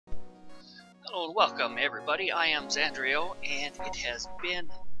Hello and welcome everybody, I am Zzandrio, and it has been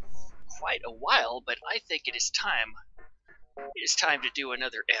quite a while, but I think it is time. It is time to do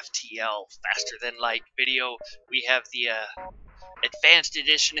another FTL, faster than light video. We have the Advanced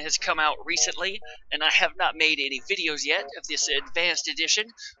Edition has come out recently, and I have not made any videos yet of this Advanced Edition.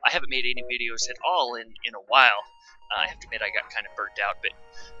 I haven't made any videos at all in a while. I have to admit I got kind of burnt out, but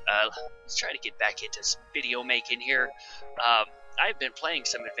let's try to get back into some video making here. I've been playing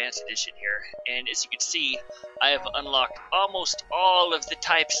some Advanced Edition here, and as you can see, I have unlocked almost all of the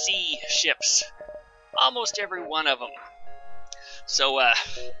Type C ships. Almost every one of them. So,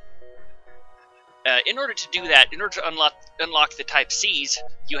 in order to do that, in order to unlock the Type Cs,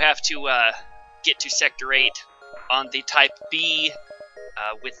 you have to get to Sector 8 on the Type B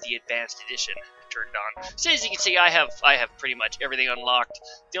with the Advanced Edition turned on. So as you can see, I have pretty much everything unlocked.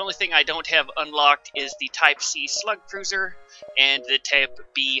 The only thing I don't have unlocked is the Type C Slug Cruiser and the Type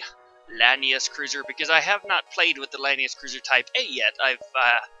B Lanius Cruiser, because I have not played with the Lanius Cruiser Type A yet.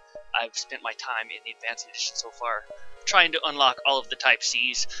 I've spent my time in the Advanced Edition so far trying to unlock all of the Type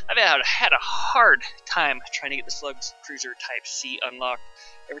Cs. I've had a hard time trying to get the Slug Cruiser Type C unlocked.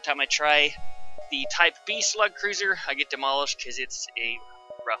 Every time I try the Type B Slug Cruiser, I get demolished because it's a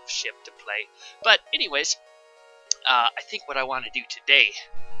rough ship to play. But anyways, I think what I want to do today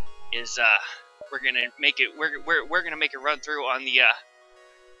is we're gonna make a run through on the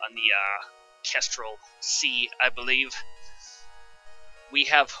Kestral C, I believe. We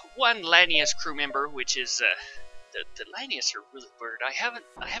have one Lanius crew member, which is the Lanius are really weird. I haven't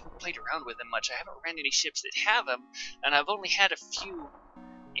played around with them much. I haven't ran any ships that have them, and I've only had a few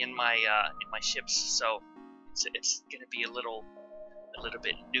in my ships, so it's gonna be a little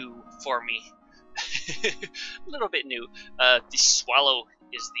bit new for me. A little bit new. The Swallow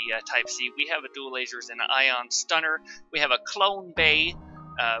is the Type C. We have a dual lasers and an ion stunner. We have a clone bay,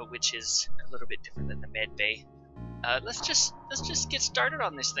 which is a little bit different than the med bay. Let's just get started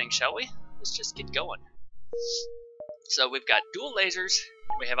on this thing, shall we? Let's just get going. So we've got dual lasers.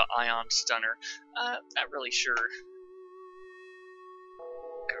 We have an ion stunner. Not really sure.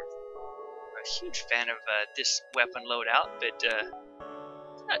 I'm a huge fan of this weapon loadout, but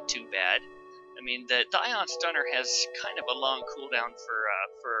not too bad. I mean, the ion stunner has kind of a long cooldown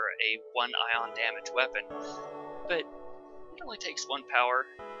for a 1 ion damage weapon, but it only takes 1 power.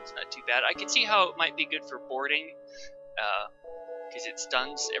 It's not too bad. I can see how it might be good for boarding, because it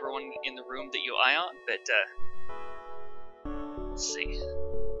stuns everyone in the room that you ion. But let's see,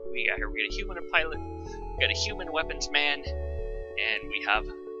 we got here. We got a human pilot, we got a human weapons man, and we have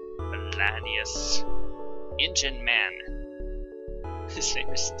a Lanius engine man. His name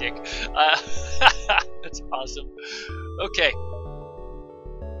is Stick. That's awesome. Okay.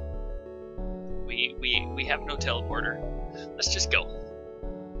 We have no teleporter. Let's just go.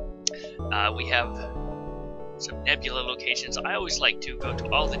 We have some nebula locations. I always like to go to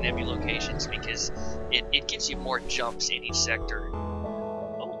all the nebula locations because it gives you more jumps in each sector.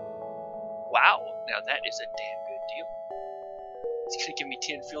 Oh, wow! Now that is a damn good deal. It's gonna give me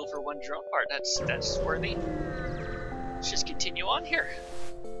 10 fuel for 1 drone part. That's worthy. Let's just continue on here.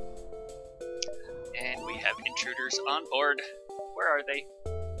 And we have intruders on board. Where are they?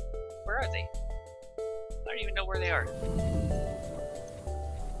 Where are they? I don't even know where they are.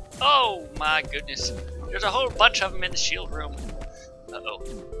 Oh my goodness. There's a whole bunch of them in the shield room. Uh-oh.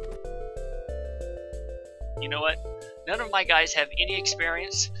 You know what? None of my guys have any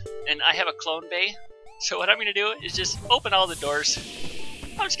experience, and I have a clone bay. So what I'm going to do is just open all the doors.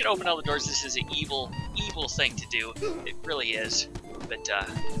 I'm just going to open all the doors. This is an evil thing to do. It really is. But I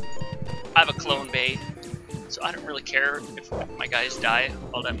have a clone bay, so I don't really care if my guys die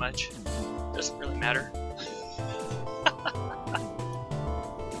all that much. Doesn't really matter.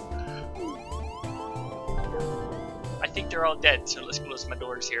 I think they're all dead, so let's close my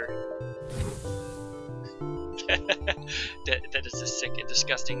doors here. that is a sick and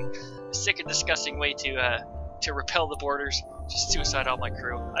disgusting way to repel the boarders. Just suicide all my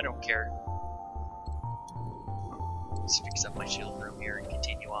crew. I don't care. Let's fix up my shield room here and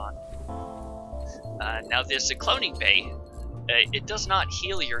continue on. Now there's a cloning bay. It does not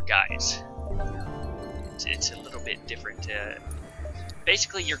heal your guys. It's a little bit different.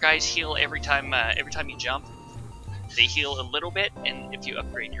 Basically, your guys heal every time you jump. They heal a little bit, and if you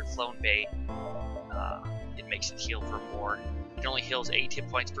upgrade your clone bay, it makes it heal for more. It only heals 8 hit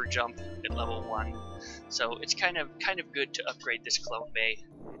points per jump at level 1, so it's kind of good to upgrade this clone bay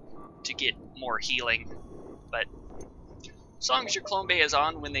to get more healing. But as long as your clone bay is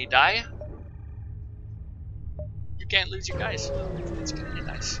on when they die, you can't lose your guys. It's kind of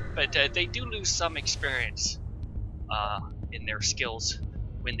nice. But they do lose some experience in their skills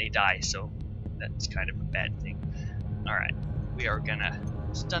when they die, so that's kind of a bad thing. Alright, we are gonna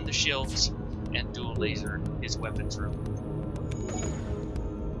stun the shields and dual laser his weapons room.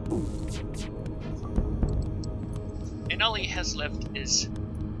 And all he has left is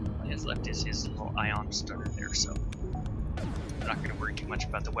his little ion stunner there, so I'm not gonna worry too much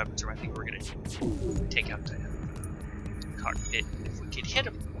about the weapons room. I think we're gonna take out the cockpit if we could hit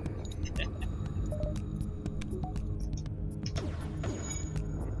him.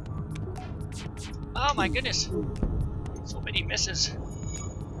 Oh my goodness! So many misses.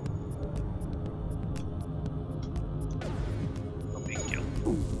 No big deal.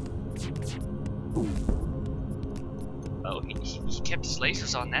 Oh, he kept his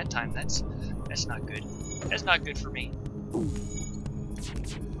lasers on that time. That's not good. That's not good for me.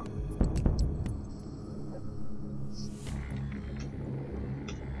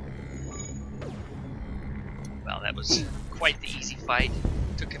 Well, that was quite the easy fight.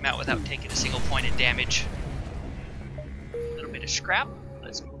 Took him out without taking a single point of damage. A little bit of scrap.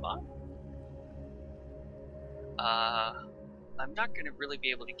 Let's move on. I'm not going to really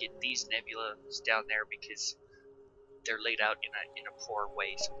be able to get these nebulas down there because they're laid out in a poor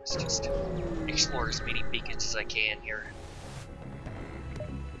way. So let's just explore as many beacons as I can here.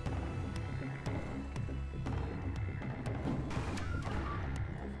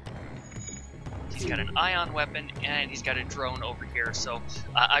 He's got an ion weapon and he's got a drone over here, so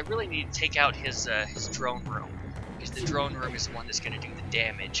I really need to take out his drone room, because the drone room is the one that's going to do the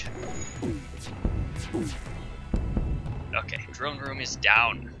damage. Okay, drone room is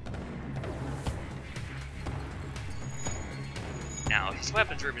down. Now his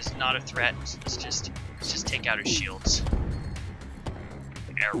weapons room is not a threat, so let's just take out his shields.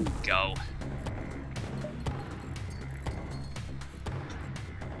 There we go.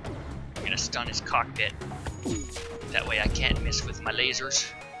 I'm gonna stun his cockpit. That way I can't miss with my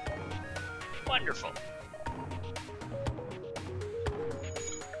lasers. Wonderful.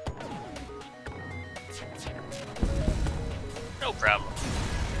 No problem.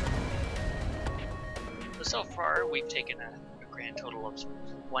 So far we've taken a grand total of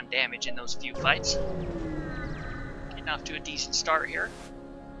 1 damage in those few fights. Getting off to a decent start here.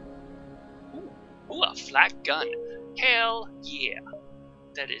 Ooh, a flat gun. Hell yeah.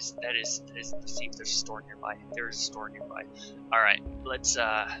 That is, let's see if there's a store nearby. There is a store nearby. Alright, let's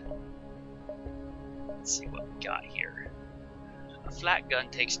see what we got here. A flat gun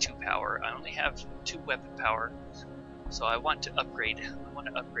takes 2 power. I only have 2 weapon power, so I want to upgrade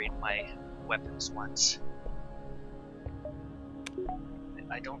my weapons once.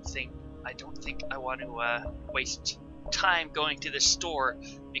 I don't think I want to waste time going to the store,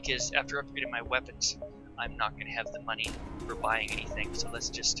 because after upgrading my weapons, I'm not going to have the money for buying anything. So let's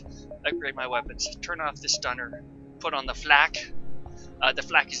just upgrade my weapons, turn off the stunner, put on the flak. The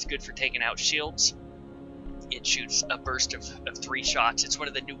flak is good for taking out shields. It shoots a burst of 3 shots. It's one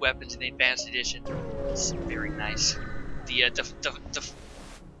of the new weapons in the Advanced Edition. It's very nice. The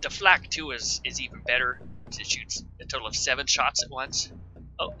flak too is even better, because it shoots a total of 7 shots at once.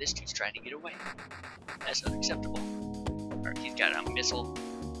 Oh, this dude's trying to get away. That's unacceptable. Alright, he's got a missile.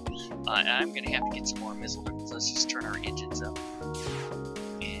 I'm gonna have to get some more missile weapons. Let's just turn our engines up.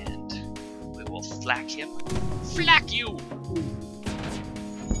 And we will flak him. Flak you!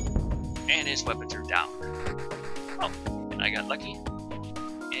 And his weapons are down. Oh, and I got lucky.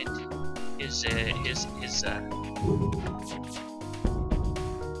 And his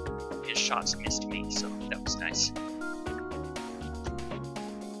shots missed me, so that was nice.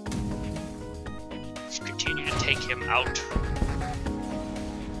 Just continue to take him out.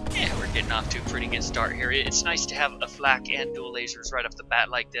 Yeah, we're getting off to a pretty good start here. It's nice to have a flak and dual lasers right off the bat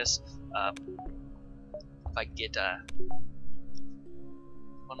like this. If I get 1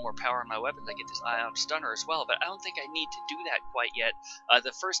 more power on my weapons, I get this ion stunner as well, but I don't think I need to do that quite yet.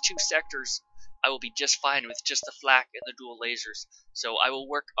 The first 2 sectors I will be just fine with just the flak and the dual lasers. So I will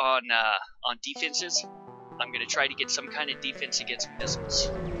work on defenses. I'm going to try to get some kind of defense against missiles.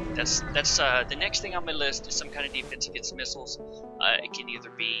 That's the next thing on my list is some kind of defense against missiles. It can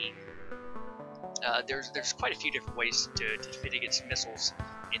either be there's quite a few different ways to defend against missiles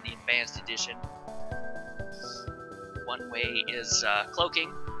in the Advanced Edition. One way is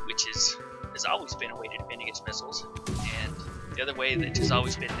cloaking, which has always been a way to defend against missiles, and the other way that has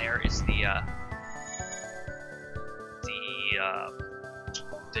always been there is the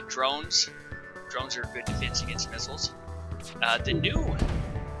drones. Drones are a good defense against missiles. The new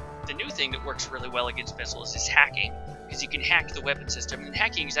thing that works really well against missiles is hacking, because you can hack the weapon system, and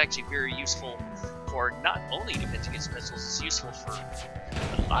hacking is actually very useful for not only defense against missiles, it's useful for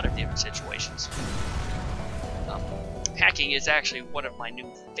a lot of different situations. Packing is actually one of my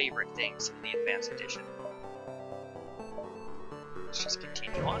new favorite things in the Advanced Edition. Let's just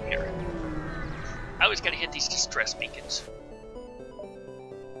continue on here. I always gotta hit these distress beacons.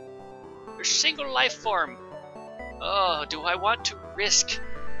 There's single life form. Oh, do I want to risk?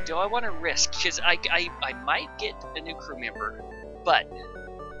 Do I want to risk? Because I might get a new crew member, but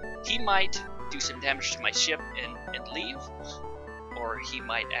he might do some damage to my ship and leave, or he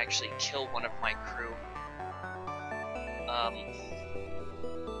might actually kill one of my crew.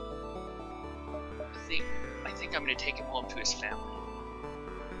 I think I'm gonna take him home to his family.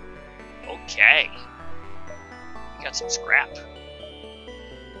 Okay. Got some scrap.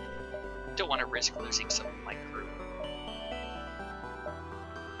 Don't want to risk losing some of my crew.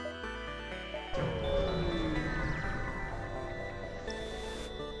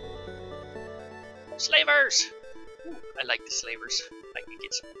 Slavers! Ooh, I like the slavers. I can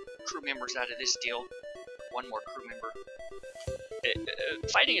get some crew members out of this deal. One more crew member.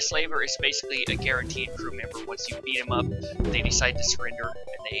 Fighting a slaver is basically a guaranteed crew member. Once you beat them up, they decide to surrender,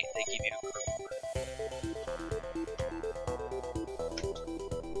 and they give you a crew member.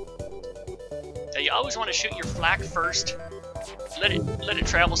 Now you always want to shoot your flak first. Let it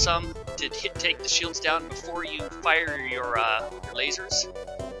travel some to take the shields down before you fire your lasers.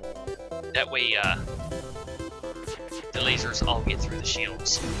 That way, the lasers all get through the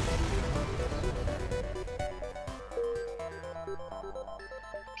shields.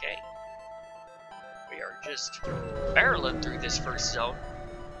 Okay. We are just barreling through this first zone.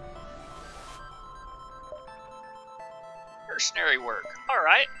 Mercenary work.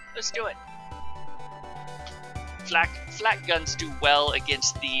 Alright, let's do it. Flak guns do well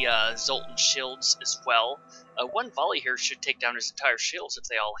against the Zoltan shields as well. One volley here should take down his entire shields if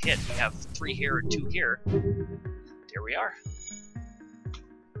they all hit. We have 3 here and 2 here. There we are.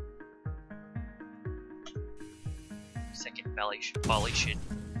 Second volley should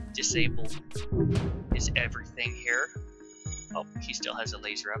disable his everything here. Oh, he still has a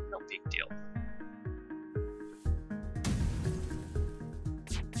laser up. No big deal.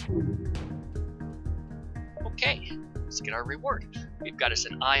 Okay, let's get our reward. We've got us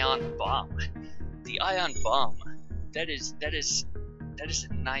an ion bomb. The ion bomb. That is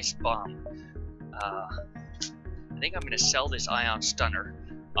a nice bomb. I think I'm gonna sell this ion stunner.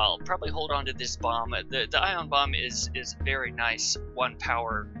 I'll probably hold on to this bomb. The ion bomb is a very nice 1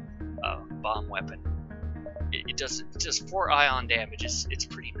 power bomb weapon. It does 4 ion damage. It's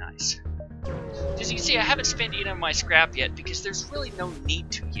pretty nice. As you can see, I haven't spent any of my scrap yet because there's really no need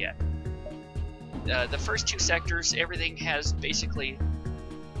to yet. The first 2 sectors, everything has basically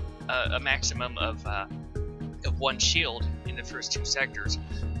a maximum of 1 shield in the first 2 sectors,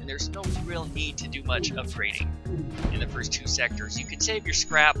 and there's no real need to do much upgrading in the first 2 sectors. You can save your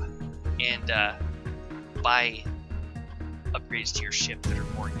scrap and buy upgrades to your ship that are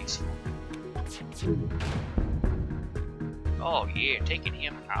more useful. Oh yeah, taking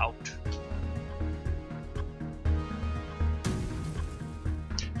him out.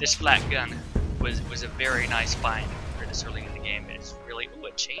 This flat gun was a very nice find for this early in the game. It's really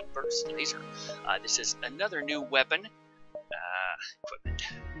a chain burst laser. This is another new weapon. Equipment.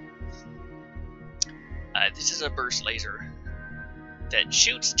 This is a burst laser that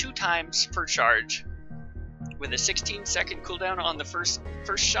shoots 2 times per charge with a 16-second cooldown on the first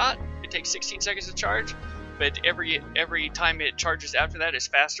shot. It takes 16 seconds to charge, but every time it charges after that is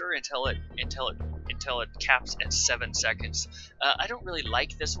faster until it caps at 7 seconds. I don't really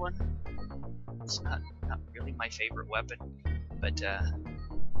like this one. It's not really my favorite weapon, but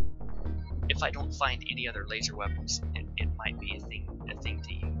if I don't find any other laser weapons, it might be a thing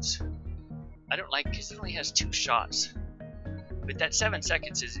to use. I don't like because it only has 2 shots, but that 7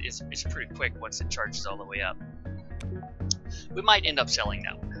 seconds is pretty quick once it charges all the way up. We might end up selling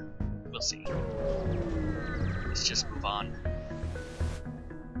that one. We'll see. Let's just move on.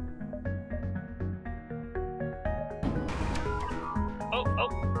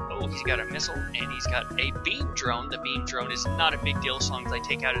 Oh, he's got a missile, and he's got a beam drone. The beam drone is not a big deal as long as I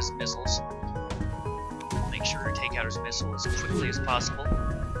take out his missiles. Make sure to take out his missile as quickly as possible.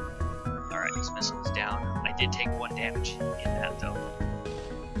 Alright, his missile is down. I did take 1 damage in that, though.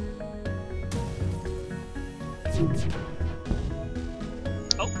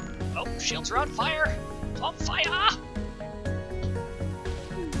 Oh, shields are on fire! On fire!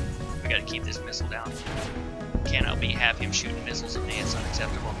 We gotta keep this missile down. Cannot have him shooting missiles at me. It's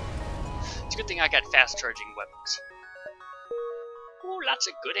unacceptable. It's a good thing I got fast charging weapons. Ooh, lots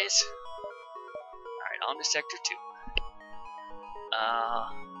of goodies. Alright, on to Sector 2.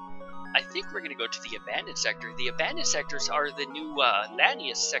 I think we're gonna go to the Abandoned Sector. The Abandoned Sectors are the new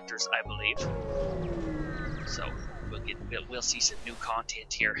Lanius sectors, I believe. So, we'll see some new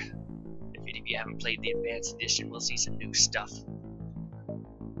content here. If any of you haven't played the Advanced Edition, we'll see some new stuff.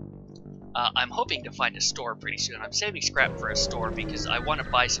 I'm hoping to find a store pretty soon. I'm saving scrap for a store because I want to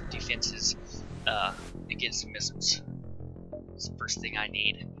buy some defenses against missiles. It's the first thing I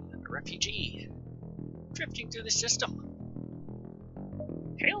need. A refugee drifting through the system.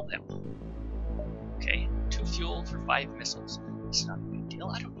 Hail them. Okay, 2 fuel for 5 missiles. It's not a big deal.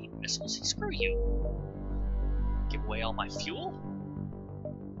 I don't need missiles. Screw you. Give away all my fuel.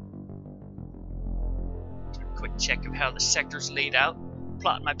 Do a quick check of how the sector's laid out.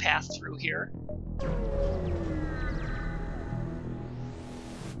 Plot my path through here.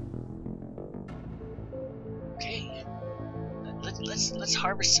 Okay, let's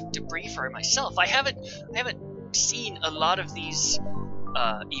harvest some debris for myself. I haven't seen a lot of these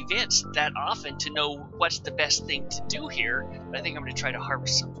events that often to know what's the best thing to do here. But I think I'm gonna try to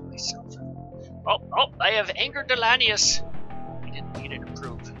harvest some for myself. Oh! I have angered Delanius. He didn't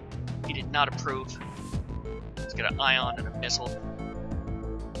approve. He did not approve. He's got an ion and a missile.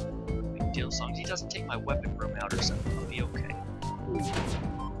 Deal, as long as he doesn't take my weapon room out or something, I'll be okay.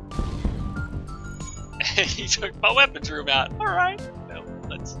 He took my weapons room out. Alright. No,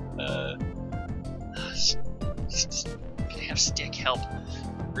 let's gonna have Stick help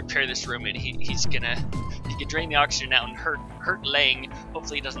repair this room, and he can drain the oxygen out and hurt Lang.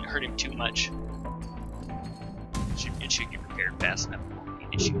 Hopefully it doesn't hurt him too much. It should get repaired fast enough. It won't be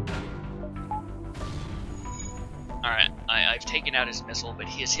an issue. Alright, I've taken out his missile, but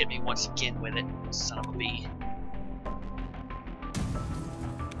he has hit me once again with it. Son of a bee.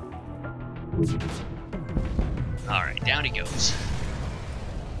 Alright, down he goes.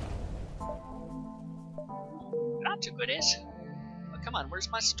 Not too good, is? Oh, come on, where's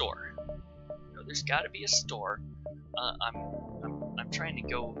my store? No, there's gotta be a store. I'm trying to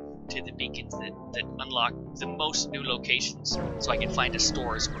go to the beacons that unlock the most new locations so I can find a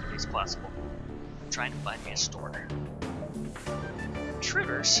store as quickly as possible. Trying to find me a store.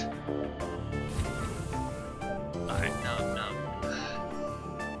 Triggers? Alright, no.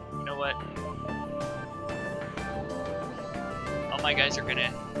 You know what? All my guys are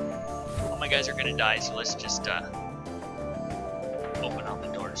gonna die, so let's just open all the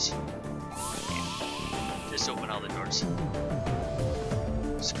doors. Yeah. Just open all the doors.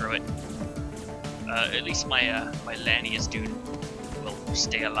 Screw it. At least my my Lanius dude will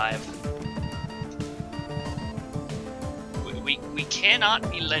stay alive. We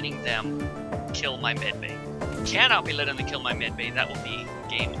cannot be letting them kill my medbay. Cannot be letting them kill my medbay. That will be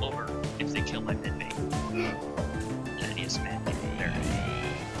game over if they kill my medbay. Lanius man, there.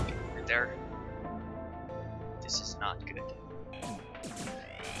 You're there. This is not good.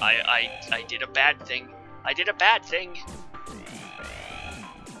 I did a bad thing. I did a bad thing.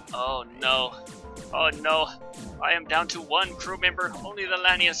 Oh no. Oh no. I am down to 1 crew member. Only the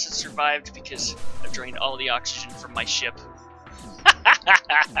Lanius has survived because I've drained all the oxygen from my ship.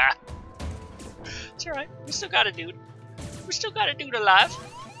 It's alright. We still got a dude. We still got a dude alive.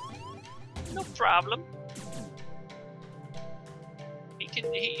 No problem.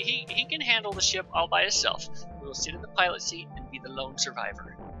 He can handle the ship all by himself. We'll sit in the pilot seat and be the lone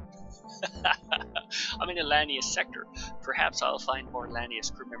survivor. I'm in a Lanius sector. Perhaps I'll find more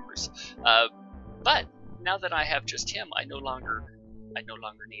Lanius crew members. But now that I have just him, I no longer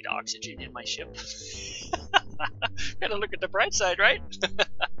need oxygen in my ship. Gotta look at the bright side, right?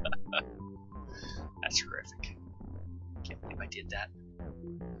 That's horrific. Can't believe I did that.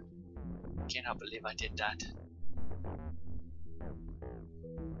 Cannot believe I did that.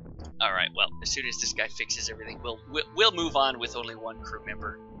 Alright, well, as soon as this guy fixes everything, we'll move on with only 1 crew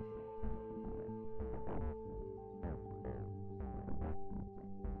member.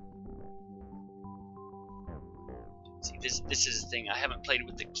 See, this is the thing. I haven't played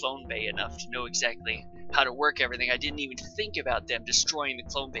with the clone bay enough to know exactly how to work everything. I didn't even think about them destroying the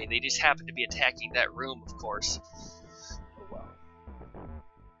clone bay. They just happened to be attacking that room, of course. Oh well.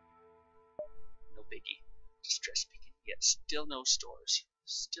 No biggie. Distress beacon. Yet still no stores.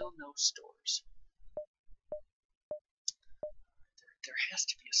 Still no stores. There has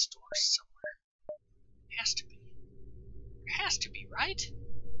to be a store somewhere. Has to be. There has to be, right?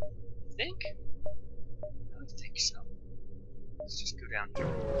 You think? I don't think so. Let's just go down here.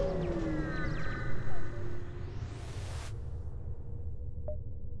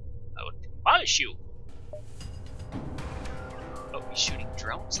 I will demolish you! Oh, he's shooting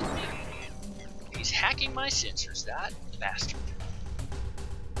drones at me? He's hacking my sensors, that bastard.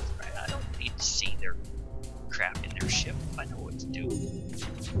 Right, I don't need to see their crap in their ship. I know what to do.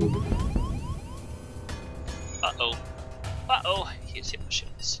 Uh-oh. Uh-oh, he has hit my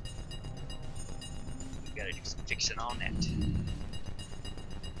ships. We gotta do Just fixing on that.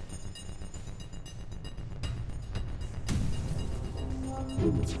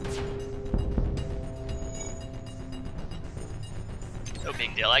 No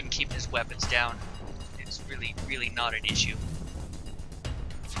big deal. I can keep his weapons down. It's really, really not an issue.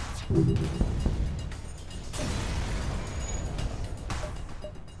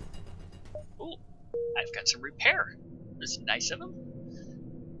 Ooh, I've got some repair. That's nice of him.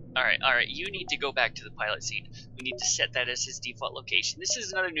 Alright, you need to go back to the pilot seat. We need to set that as his default location. This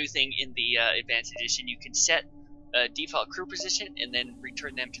is another new thing in the Advanced Edition. You can set a default crew position and then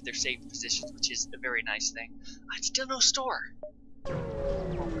return them to their saved positions, which is a very nice thing. It's still no store. Oh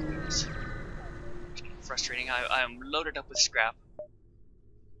my goodness. It's getting frustrating. I'm loaded up with scrap.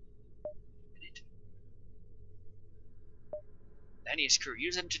 Lannius crew,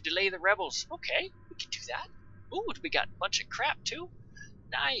 use them to delay the rebels. Okay, we can do that. Ooh, we got a bunch of crap too.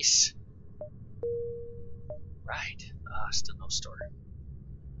 Nice. Right. Still no store.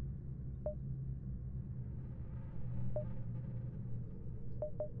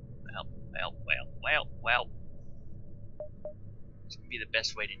 Well. It's gonna be the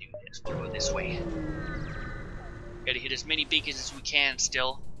best way to do this. We'll go this way. Gotta hit as many beacons as we can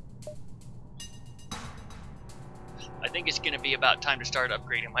still. I think it's gonna be about time to start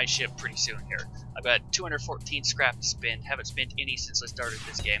upgrading my ship pretty soon here. I've got 214 scrap to spend. Haven't spent any since I started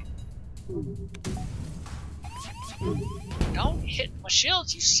this game. Don't hit my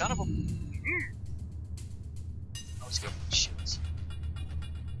shields, you son of a... Let's go for the shields.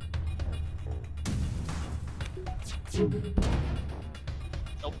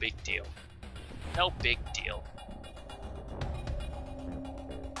 No big deal. No big deal.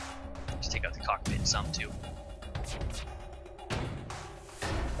 Let's take out the cockpit some too.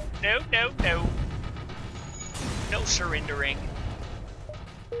 No. No surrendering.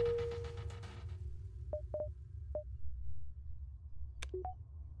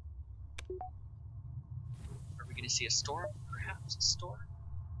 Are we going to see a storm? Perhaps a storm?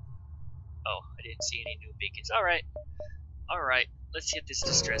 Oh, I didn't see any new beacons. Alright. Let's hit this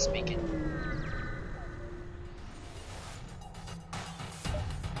distress beacon.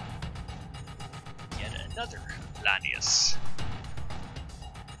 Yet another Lannius.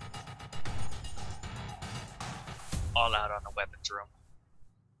 All out on the weapons room.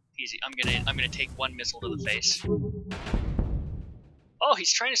 Easy. I'm gonna take one missile to the face. Oh,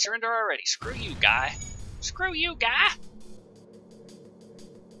 he's trying to surrender already. Screw you, guy. Screw you, guy.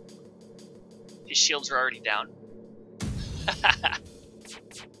 His shields are already down.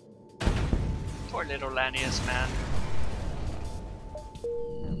 Poor little Lannius, man.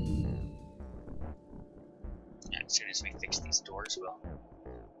 And as soon as we fix these doors, we'll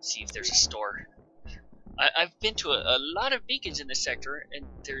see if there's a store. I've been to a lot of beacons in this sector, and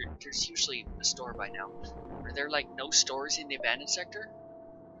there's usually a store by now. Are there like no stores in the abandoned sector?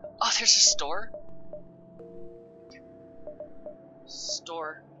 Oh, there's a store.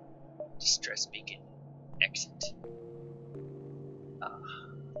 Store. Distress beacon. Exit.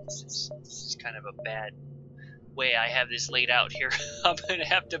 This is kind of a bad way I have this laid out here. I'm gonna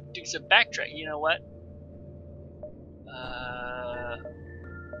have to do some backtrack. You know what?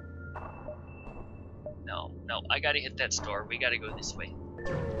 No, I gotta hit that store. We gotta go this way.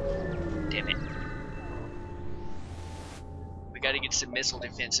 Damn it. We gotta get some missile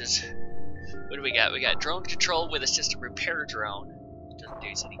defenses. What do we got? We got drone control with a system repair drone. Doesn't do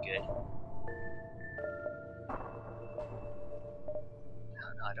us any good.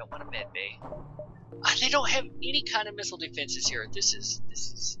 No, I don't want a med bay. They don't have any kind of missile defenses here. This is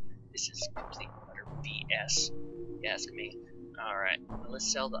complete utter BS. You ask me. Alright, well, let's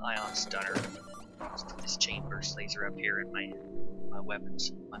sell the ion stunner. Let's put this chain burst laser up here in my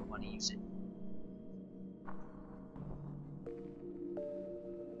weapons. I want to use it.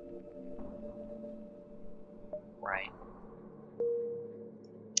 Right.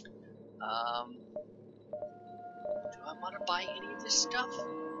 Do I want to buy any of this stuff?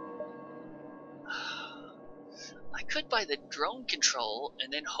 I could buy the drone control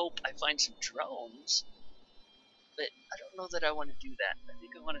and then hope I find some drones, but I don't know that I want to do that. I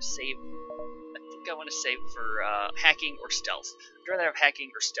think I want to save. For hacking or stealth. I'd rather have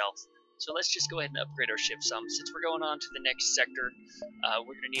hacking or stealth. So let's just go ahead and upgrade our ship some. Since we're going on to the next sector,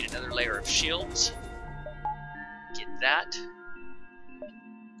 we're going to need another layer of shields. Get that,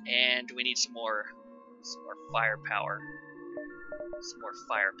 and we need some more firepower.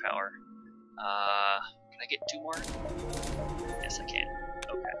 Can I get 2 more? Yes, I can.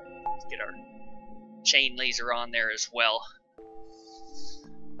 Okay, let's get our chain laser on there as well.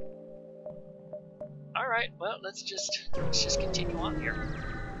 Alright, well, let's just continue on here.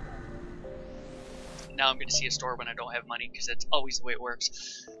 now I'm going to see a store when I don't have money, because that's always the way it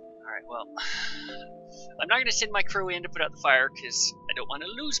works. Alright, well, I'm not going to send my crew in to put out the fire, because I don't want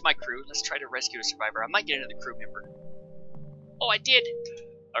to lose my crew. Let's try to rescue a survivor. I might get another crew member. Oh, I did!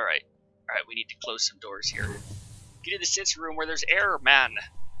 Alright, we need to close some doors here. Get in the sensor room where there's air, man!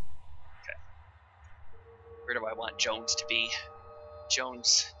 Okay. Where do I want Jones to be?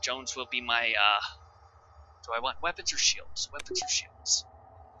 Jones will be my, do I want weapons or shields? Weapons or shields?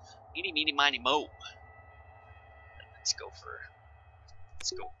 Eeny, meeny, miny, mo. Let's go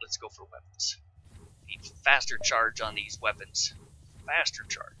for weapons. Need faster charge on these weapons. Faster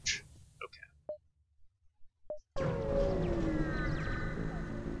charge. Okay.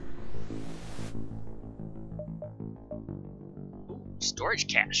 Ooh, storage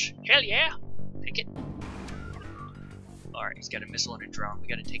cache. Hell yeah! Take it. Alright, he's got a missile and a drone. We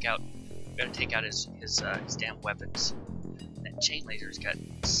gotta take out his damn weapons. That chain laser's got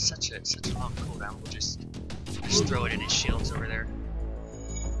such a long cooldown. We'll just throw it in his shields over there.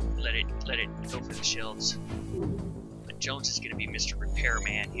 Let it go for the shields. But Jones is gonna be Mr.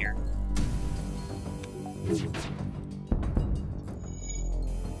 Repairman here.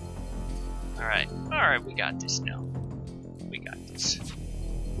 Alright, we got this now. We got this.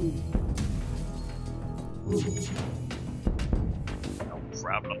 No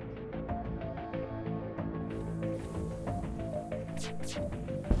problem.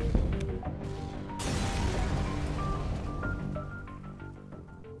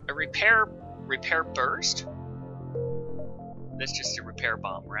 A repair burst? That's just a repair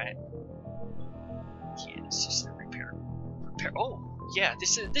bomb, right? Yeah, it's just a repair. Oh, yeah,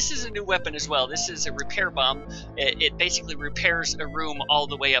 this is a new weapon as well. This is a repair bomb. It basically repairs a room all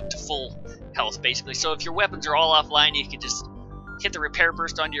the way up to full health, basically. So if your weapons are all offline, you can just hit the repair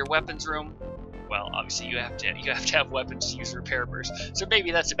burst onto your weapons room. Well, obviously you have to have weapons to use repair burst. So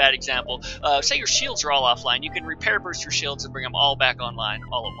maybe that's a bad example. Say your shields are all offline, you can repair burst your shields and bring them all back online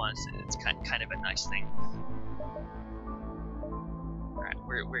all at once. It's kind of a nice thing. All right,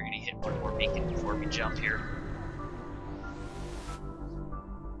 we're gonna hit one more beacon before we jump here.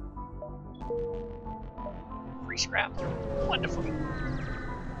 Free scrap. Wonderful.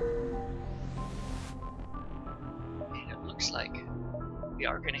 And it looks like we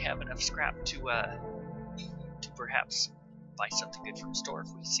are going to have enough scrap to perhaps buy something good from a store.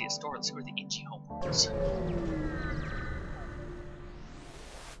 If we see a store, let's go to the Ingy Homeworlds.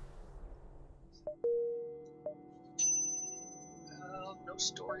 No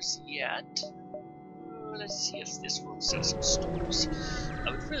stores yet. Let's see if this will see some stores. I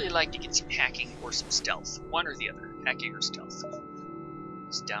would really like to get some hacking or some stealth. One or the other. Hacking or stealth.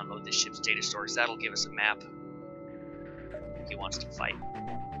 Let's download this ship's data stores. That'll give us a map. He wants to fight.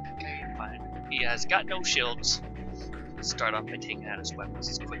 Okay, fine. He has got no shields. Let's start off by taking out his weapons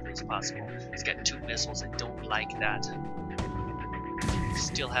as quickly as possible. He's got 2 missiles. I don't like that.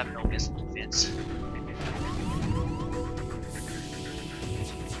 Still have no missile defense.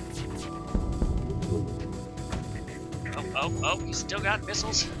 Oh, he's still got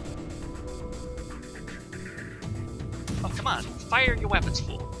missiles. Oh, come on. Fire your weapons,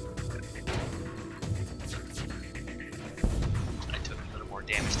 fool. I took a little more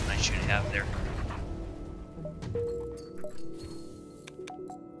damage than I should have there.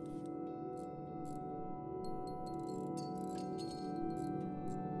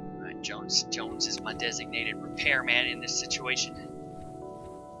 Alright, Jones is my designated repairman in this situation.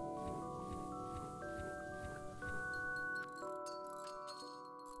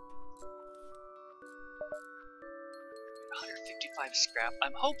 155 scrap.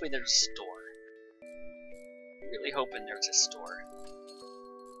 I'm hoping there's a store. Really hoping there's a store.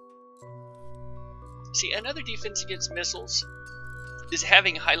 See, another defense against missiles is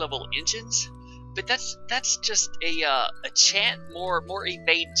having high-level engines, but that's just a more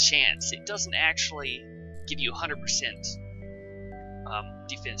evade chance. It doesn't actually give you 100%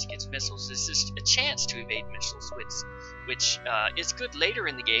 defense against missiles. It's just a chance to evade missiles, which is good later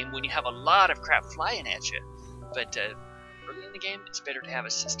in the game when you have a lot of crap flying at you. But early in the game, it's better to have a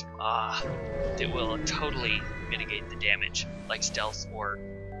system that will totally mitigate the damage, like stealth or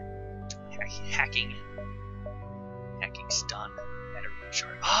hacking stun.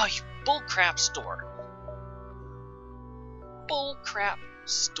 Oh, you bullcrap store! Bullcrap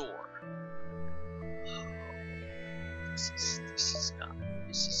store. Oh, this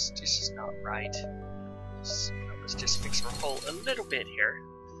is not right. Let's just fix our hole a little bit here.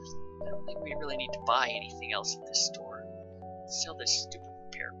 I don't think we really need to buy anything else at this store. Sell this stupid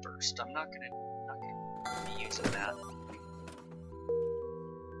repair burst. I'm not gonna be using that.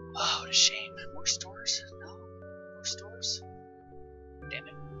 Oh, what a shame. More stores? No? More stores? Damn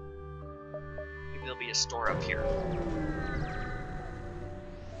it. We there'll be a store up here.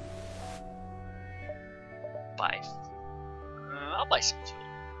 I'll buy some fuel.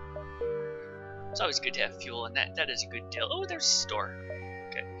 It's always good to have fuel, and that is a good deal. Oh, there's a store.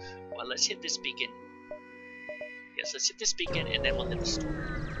 Okay, well, let's hit this beacon. Yes, let's hit this beacon, and then we'll hit the store.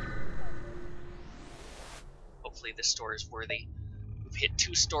 Hopefully this store is worthy. We've hit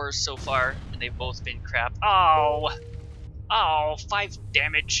 2 stores so far, and they've both been crap. Oh! Oh, 5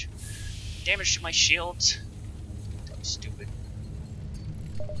 damage. Damage to my shields. That was stupid.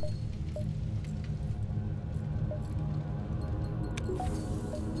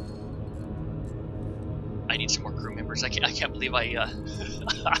 I need some more crew members. I can't believe I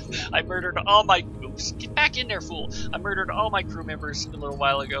I murdered all my... Oops, get back in there, fool! I murdered all my crew members a little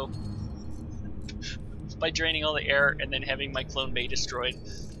while ago by draining all the air and then having my clone bay destroyed.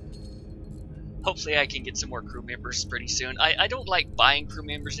 Hopefully I can get some more crew members pretty soon. I don't like buying crew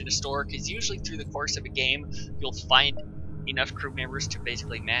members in a store, because usually through the course of a game you'll find enough crew members to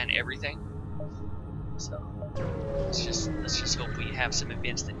basically man everything. So let's just hope we have some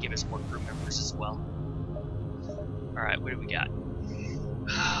events that give us more crew members as well. Alright, what do we got?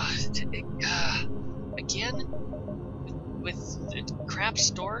 Again? With the crap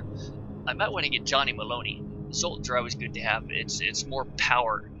store? I might want to get Johnny Maloney. Zoltans are always good to have. It's more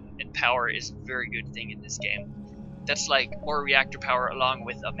power, and power is a very good thing in this game. That's like more reactor power along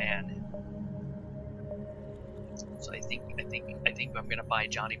with a man. So I think I'm gonna buy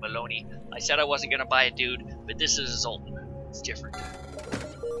Johnny Maloney. I said I wasn't gonna buy a dude, but this is a Zoltan. It's different.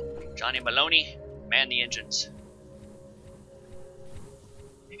 Johnny Maloney, man the engines.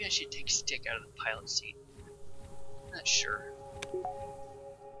 Maybe I should take Stick out of the pilot seat. I'm not sure.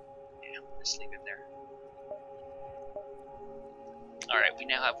 Yeah, just leave it there. Alright, we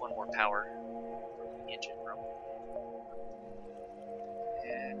now have 1 more power from the engine room.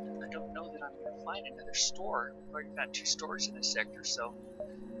 And I don't know that I'm going to find another store. We've already got 2 stores in this sector, so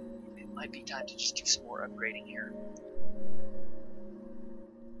it might be time to just do some more upgrading here.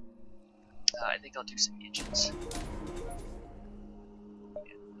 I think I'll do some engines.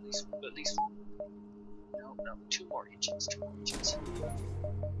 At least no, 2 more engines, 2 more engines.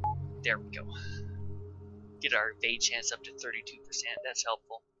 There we go. Get our evade chance up to 32%, that's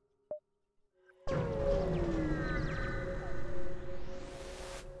helpful.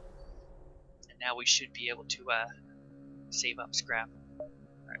 And now we should be able to save up scrap.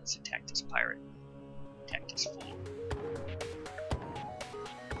 Alright, let's attack this pirate. Attack this fool.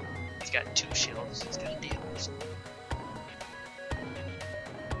 He's got 2 shields, he's got a damage.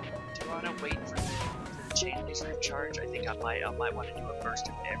 Do I want to wait for the chain laser charge? I think I might want to do a burst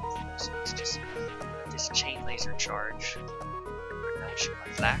of everything. So it's just this chain laser charge. Shoot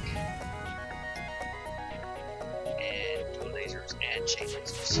my flak. And dual lasers and chain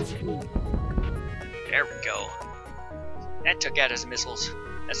lasers. There we go. That took out his missiles.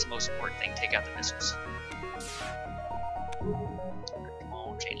 That's the most important thing. Take out the missiles. Come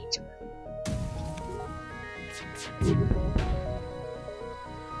on, chain laser.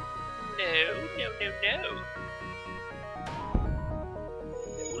 No.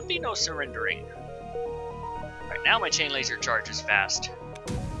 There will be no surrendering. Alright, now my chain laser charge is fast.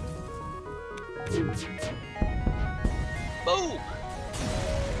 Boom!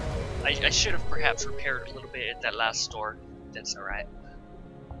 I should have perhaps repaired a little bit at that last store. That's alright.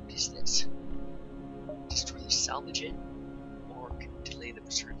 What is this? Destroy the salvage it? Or delay the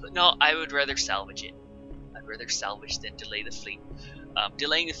pursuit fleet? No, I would rather salvage it. I'd rather salvage than delay the fleet.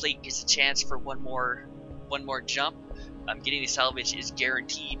 Delaying the fleet gives a chance for one more jump. Getting the salvage is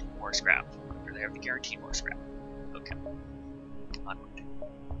guaranteed more scrap. Or they have the guaranteed more scrap. Okay. Onward.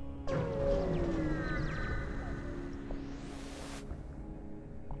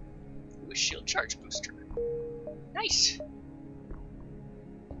 Ooh, a shield charge booster. Nice.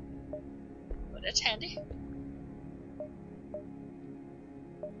 Well, that's handy.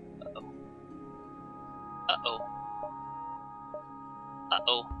 Uh-oh. Uh-oh.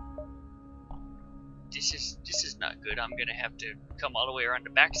 Uh-oh. This is not good. I'm gonna have to come all the way around the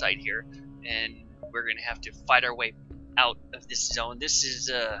backside here, and we're gonna have to fight our way out of this zone. This is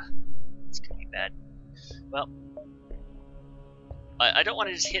it's gonna be bad. Well, I don't want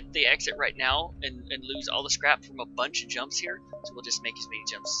to just hit the exit right now and lose all the scrap from a bunch of jumps here, so we'll just make as many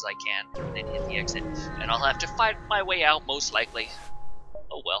jumps as I can and then hit the exit, and I'll have to fight my way out most likely.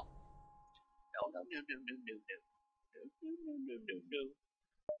 Oh well. No.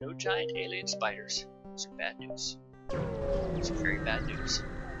 No giant alien spiders. Those are bad news. Those are very bad news.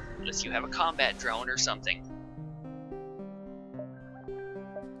 Unless you have a combat drone or something.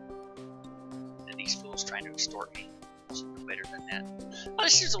 And these fools trying to extort me. Should know better than that. Oh,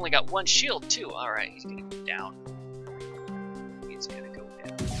 this dude's only got one shield too. Alright, he's gonna go down. He's gonna go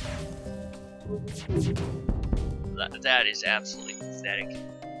down. That is absolutely pathetic.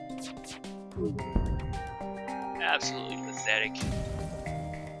 Absolutely pathetic.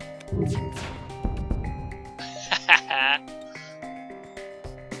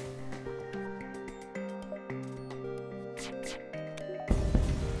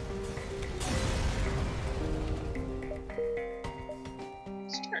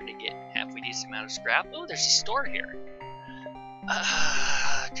 Starting to get halfway decent amount of scrap. Oh, there's a store here.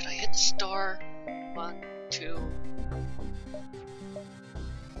 Can I hit the store? 1, 2.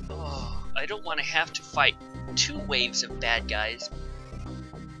 Oh, I don't want to have to fight 2 waves of bad guys.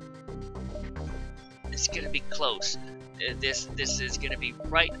 It's gonna be close. This is gonna be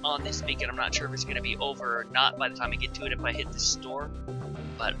right on this beacon. I'm not sure if it's gonna be over or not by the time I get to it if I hit the store,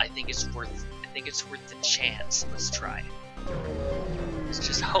 but I think it's worth the chance. Let's try. Let's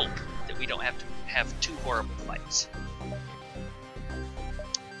just hope that we don't have to have 2 horrible fights.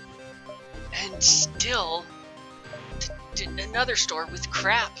 And still, another store with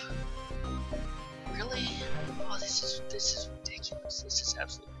crap. Really? Oh, this is ridiculous. This is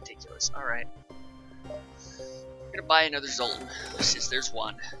absolutely ridiculous. All right. I'm gonna buy another Zoltan. There's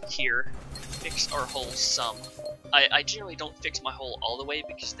one here. Fix our hull some. I generally don't fix my hull all the way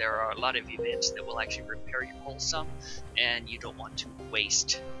because there are a lot of events that will actually repair your hull some, and you don't want to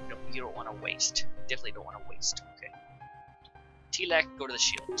waste. You don't want to waste. Definitely don't want to waste. Okay. T-Lac, go to the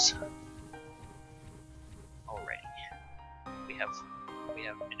shields. Alrighty. We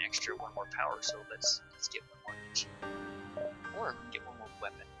have an extra 1 more power, so let's get 1 more each. Or get 1 more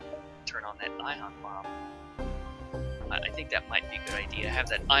weapon. Turn on that ion bomb. I think that might be a good idea. Have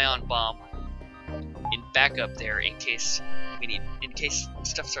that ion bomb in backup there in case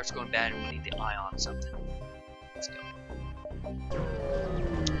stuff starts going bad and we need to ion something. Let's go.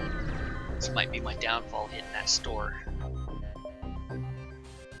 This might be my downfall hitting that store.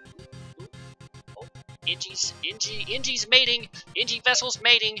 Oh, Ingy's mating! Ingy vessel's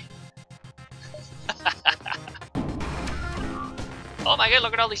mating! Oh my god,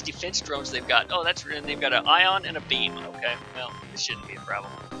 look at all these defense drones they've got. Oh, that's and they've got an ion and a beam. Okay, well, this shouldn't be a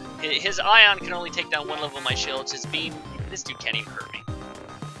problem. His ion can only take down 1 level of my shields. His beam, this dude can't even hurt me.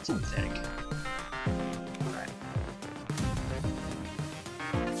 It's pathetic. Alright.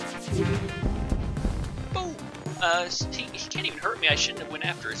 Boom! He can't even hurt me. I shouldn't have went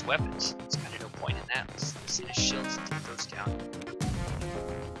after his weapons. There's kind of no point in that. Let's see his shields and take those down.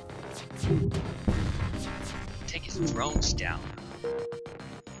 Take his drones down.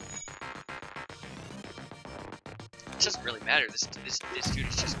 It doesn't really matter. This dude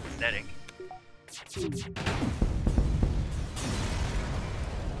is just pathetic.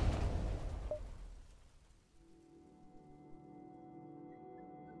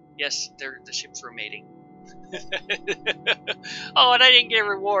 Yes, the ships were mating. Oh, and I didn't get a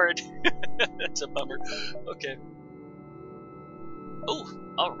reward. That's a bummer. Okay. Oh,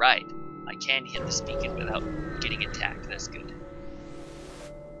 all right. I can hit this beacon without getting attacked. That's good.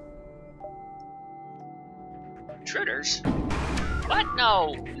 Intruders? What?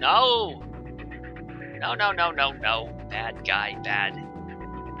 No! No! No. Bad guy, bad.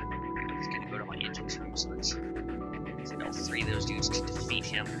 He's gonna go to my engines room, so let's send all 3 of those dudes to defeat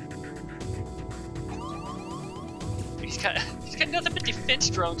him. He's got nothing but defense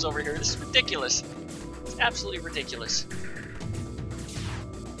drones over here. This is ridiculous. It's absolutely ridiculous.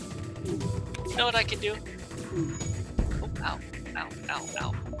 You know what I can do? Oh, ow.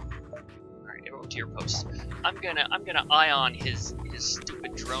 Alright, everyone to your posts. I'm gonna ion his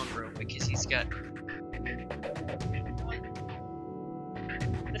stupid drone room because he's got.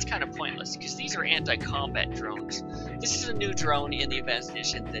 That's kind of pointless because these are anti-combat drones. This is a new drone in the advanced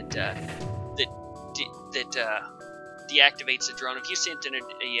edition that deactivates the drone. If you sent in a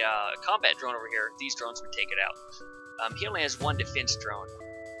combat drone over here, these drones would take it out. He only has 1 defense drone.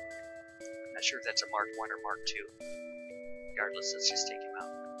 I'm not sure if that's a Mark 1 or Mark 2. Regardless, let's just take him out.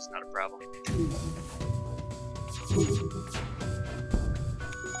 It's not a problem.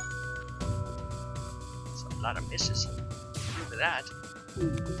 So a lot of misses. Look at that.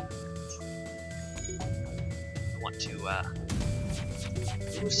 I want to,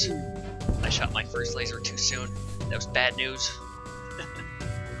 oops. I shot my first laser too soon. That was bad news.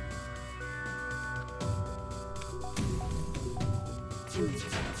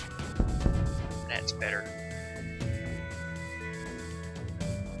 That's better.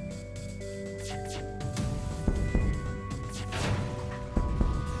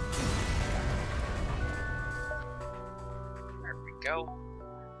 There we go.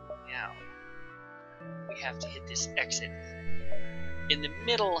 Now, we have to hit this exit in the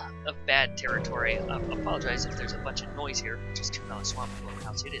middle of bad territory. I apologize if there's a bunch of noise here. Just turn on the swamp pool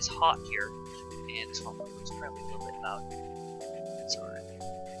house. It is hot here, and the swamp pool is probably a little bit loud. That's alright.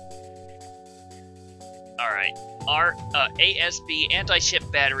 Alright, our ASB anti-ship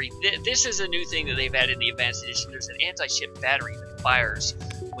battery. This is a new thing that they've added in the Advanced Edition. There's an anti-ship battery that fires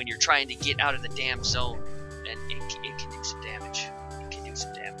when you're trying to get out of the damn zone, and it can do some damage. It can do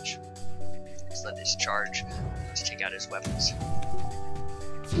some damage. Let's let this charge. Let's take out his weapons.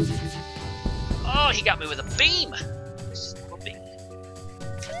 Oh, he got me with a beam! Just a little beam.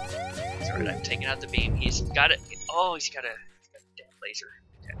 It's alright, I've taken out the beam. He's got it. Oh, he's got a damn laser.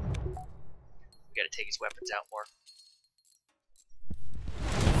 Okay. We gotta take his weapons out more.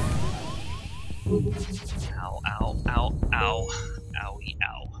 Ow, ow, ow, ow. Owie,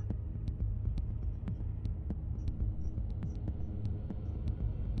 ow.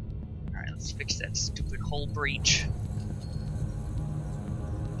 Alright, let's fix that stupid hull breach.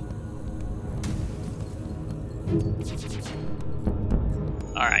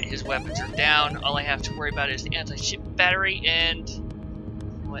 Alright, his weapons are down. All I have to worry about is the anti-ship battery and... You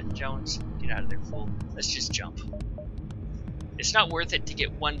know what, Jones? Get out of there, fool. Let's just jump. It's not worth it to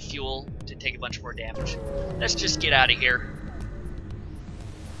get one fuel to take a bunch more damage. Let's just get out of here.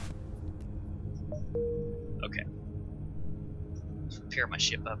 Okay. Let's repair my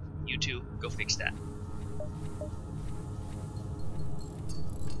ship up. You two, go fix that.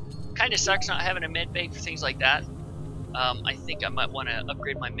 Kinda sucks not having a med bay for things like that. I think I might want to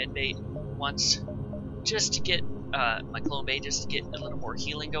upgrade my med bay once, just to get my clone bay, just to get a little more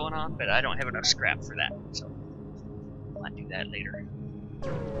healing going on, but I don't have enough scrap for that, so I might do that later.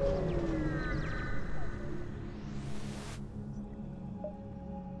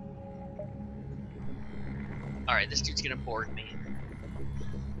 Alright, this dude's gonna board me.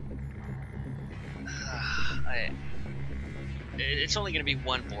 It's only gonna be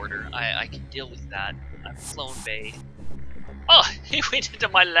one boarder. I can deal with that. I'm clone bay. Oh, he went into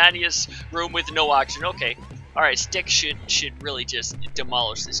my Lanius room with no oxygen. Okay. Alright, Stick should really just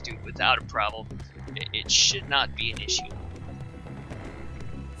demolish this dude without a problem. It should not be an issue.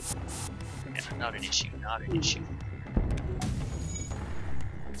 Yeah, not an issue, not an issue.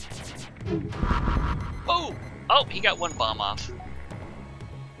 Oh! Oh, he got one bomb off.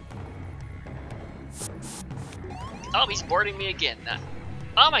 Oh, he's boarding me again.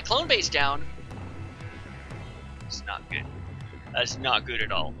 Oh, my clone bay's down. It's not good. That's not good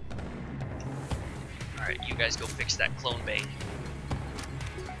at all. Alright, you guys go fix that clone bay.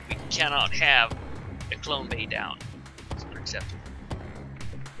 We cannot have a clone bay down. It's unacceptable.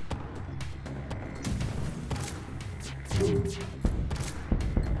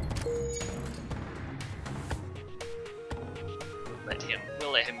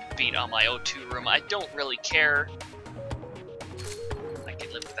 We'll let him beat on my O2 room. I don't really care. I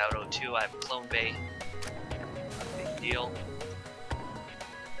can live without O2. I have a clone bay. Not a big deal.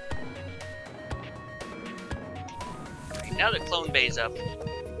 Alright, now that clone bay's up,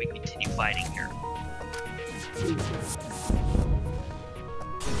 we can continue fighting here.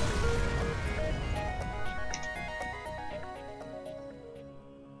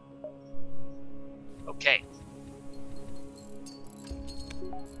 Okay.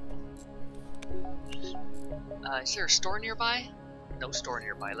 Is there a store nearby? No store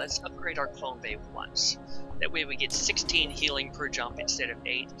nearby. Let's upgrade our clone bay once. That way we get 16 healing per jump instead of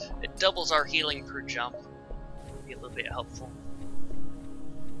 8. It doubles our healing per jump. Be a little bit helpful.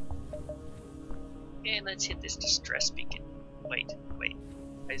 And let's hit this distress beacon. Wait.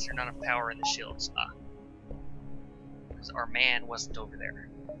 Why is there not enough power in the shields? Ah. Because our man wasn't over there.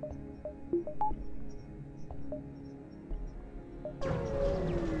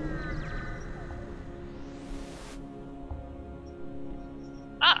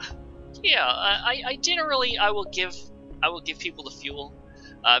 Yeah, I generally will give people the fuel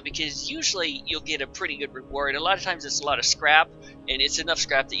because usually you'll get a pretty good reward. A lot of times it's a lot of scrap, and it's enough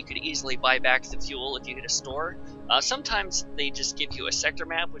scrap that you could easily buy back the fuel if you hit a store. Sometimes they just give you a sector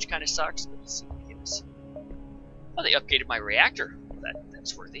map, which kind of sucks. But let's see what it gives. Oh, they upgraded my reactor.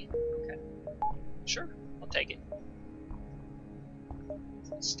 That's worthy. Okay, sure, I'll take it.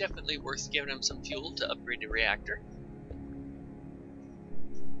 It's definitely worth giving them some fuel to upgrade the reactor.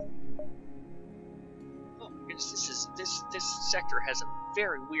 This sector has a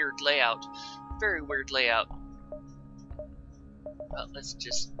very weird layout. Very weird layout. Let's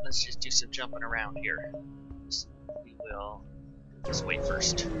just do some jumping around here. We will do this way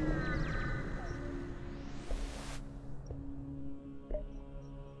first.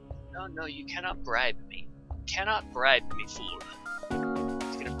 No, you cannot bribe me. You cannot bribe me, fool.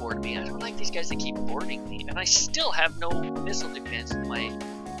 gonna board me. I don't like these guys that keep boarding me, and I still have no missile defense.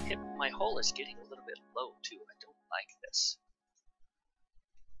 My hull is getting a little bit low too. I don't like this.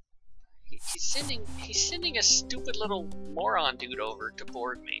 He's sending a stupid little moron dude over to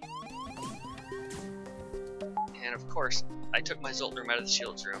board me. And of course, I took my Zzandrio out of the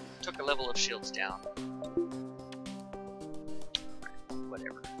shields room, took a level of shields down.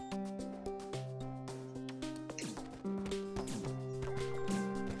 Whatever.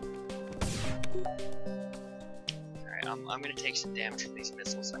 Alright, I'm gonna take some damage from these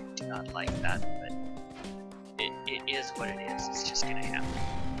missiles. I do not like that, but it is what it is. It's just gonna happen.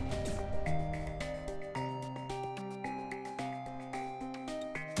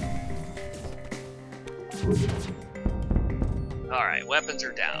 Alright, weapons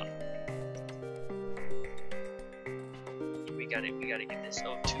are down. We gotta get this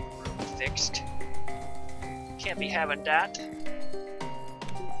O2 room fixed. Can't be having that.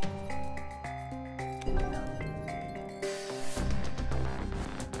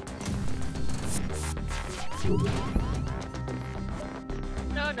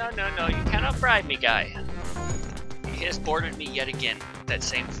 No, you cannot bribe me, guy. He has boarded me yet again, that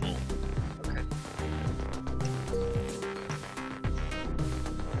same fool. Okay.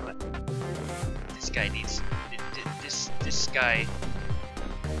 What? This guy needs... This guy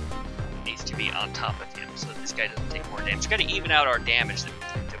needs to be on top of him so that this guy doesn't take more damage. We've got to even out our damage that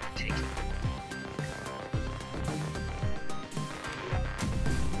we're taking.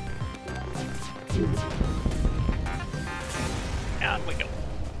 Down we go.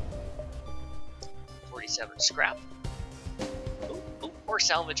 47 scrap. Ooh, more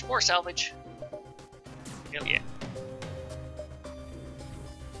salvage, more salvage. Hell yeah.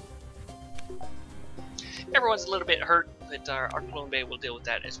 Everyone's a little bit hurt, but our clone bay will deal with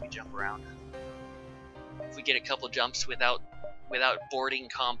that as we jump around. If we get a couple jumps without boarding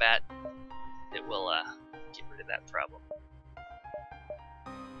combat, it will get rid of that problem.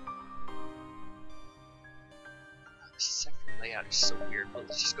 This sector layout is so weird. Well,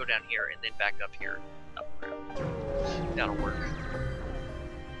 let's just go down here and then back up here, up around. That'll work.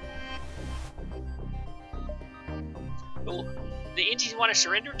 Oh, the Indians want to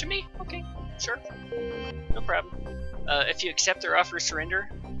surrender to me? Okay, sure, no problem. If you accept their offer of surrender,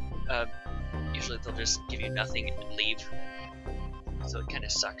 usually they'll just give you nothing and leave. So it kind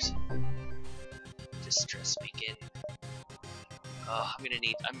of sucks. Distress begin. Oh, I'm gonna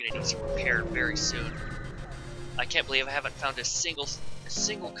need some repair very soon. I can't believe I haven't found a single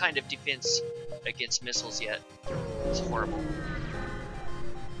kind of defense against missiles yet. It's horrible.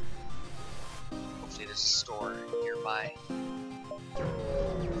 Hopefully there's a store nearby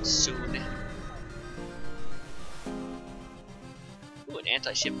soon. Ooh, an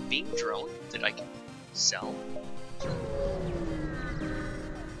anti-ship beam drone that I can sell.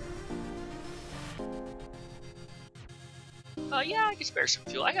 Yeah, I can spare some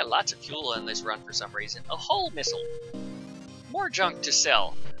fuel. I got lots of fuel in this run for some reason. A hull missile. More junk to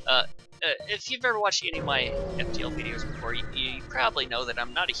sell. If you've ever watched any of my FTL videos before, you probably know that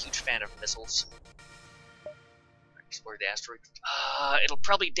I'm not a huge fan of missiles. Explore the asteroid. It'll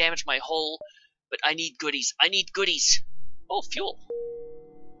probably damage my hull, but I need goodies. I need goodies. Oh, fuel.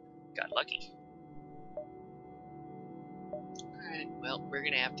 Got lucky. Alright, well, we're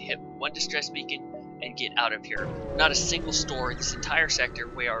gonna have to hit one distress beacon and get out of here. Not a single store in this entire sector.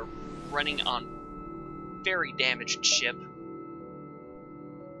 We are running on very damaged ship.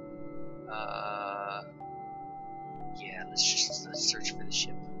 Yeah, let's search for the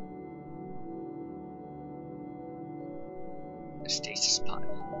ship. A stasis pod.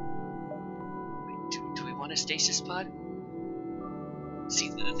 Wait, do we want a stasis pod? See,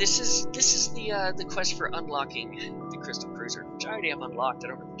 this is the quest for unlocking the Crystal Cruiser, which I already have unlocked. I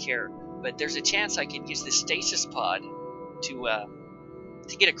don't really care. But there's a chance I can use the stasis pod to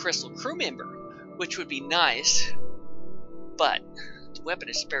get a crystal crew member, which would be nice. But the weapon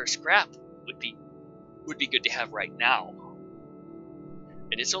of spare scrap would be good to have right now.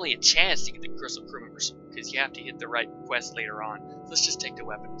 And it's only a chance to get the crystal crew members because you have to hit the right quest later on. So let's just take the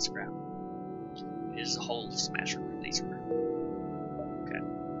weapon of scrap. It is a whole smasher laser. Okay.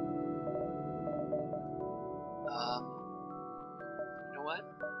 You know what?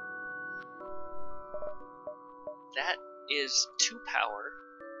 That is 2 power,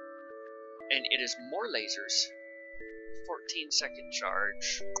 and it is more lasers. 14-second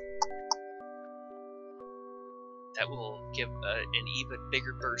charge. That will give an even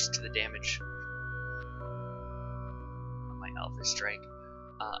bigger burst to the damage on my Alpha Strike.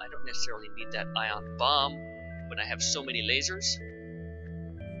 I don't necessarily need that ion bomb when I have so many lasers.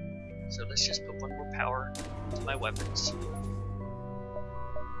 So let's just put 1 more power to my weapons.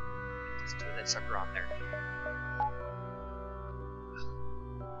 that sucker on there.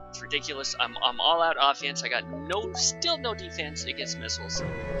 It's ridiculous. I'm all out offense. I got still no defense against missiles.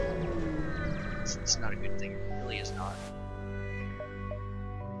 It's not a good thing. It really is not.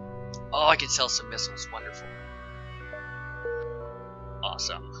 Oh, I can sell some missiles. Wonderful.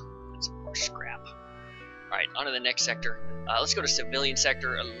 Awesome. That's some more scrap. Alright, on to the next sector. Let's go to civilian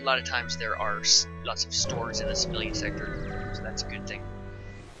sector. A lot of times there are lots of stores in the civilian sector, so that's a good thing.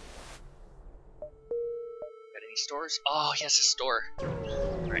 Got any stores? Oh, yes, a store.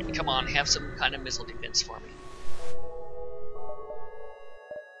 Alright, come on, have some kind of missile defense for me.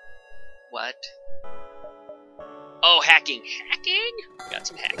 What? Oh, hacking. Hacking? Got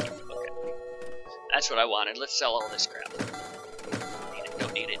some hacking. Okay. That's what I wanted. Let's sell all this crap.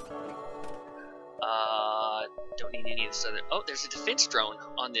 Don't need it. Don't need any of this other. Oh, there's a defense drone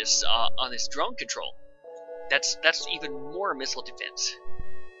on this drone control. That's even more missile defense.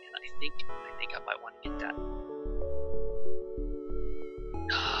 And I think I might want to get that.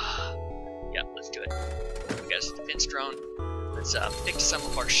 Yeah, let's do it. We got a defense drone. Let's fix some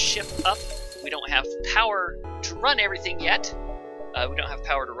of our ship up. We don't have power to run everything yet. We don't have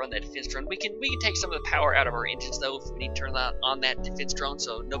power to run that defense drone. We can take some of the power out of our engines though if we need to turn that on that defense drone,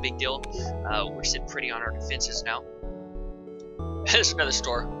 so no big deal. We're sitting pretty on our defenses now. There's another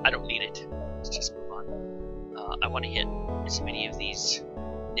store. I don't need it. Let's just move on. I want to hit as many of these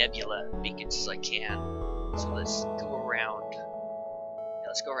nebula beacons as I can. So let's go around. Yeah,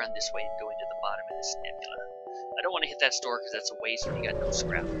 let's go around this way and go into the bottom of this nebula. I don't want to hit that store because that's a waste when you got no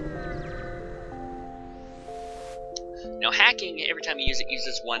scrap. Now hacking, every time you use it,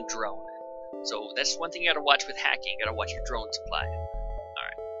 uses one drone. So that's one thing you gotta watch with hacking. You gotta watch your drone supply.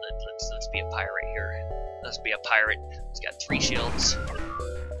 Alright, let's be a pirate here. Let's be a pirate. He's got 3 shields.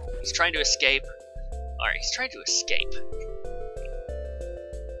 He's trying to escape. Alright, he's trying to escape.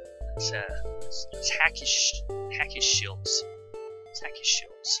 Let's hack his shields. Let's hack his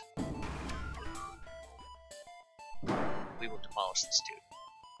shields. We will demolish this dude.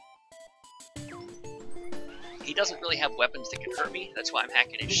 He doesn't really have weapons that can hurt me. That's why I'm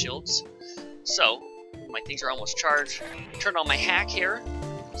hacking his shields. So, my things are almost charged. Turn on my hack here.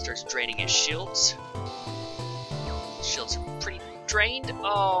 Starts draining his shields. His shields are pretty drained.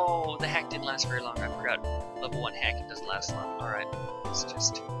 Oh, the hack didn't last very long. I forgot. Level 1 hack, it doesn't last long. Alright, let's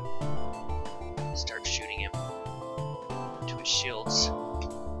just start shooting him to his shields.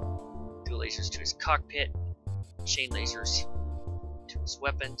 Dual lasers to his cockpit. Chain lasers to his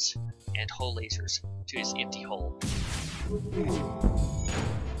weapons. And hull lasers to his empty hull.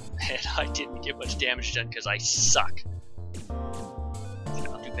 And I didn't get much damage done because I suck.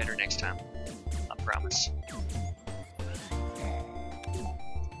 I'll do better next time. I promise.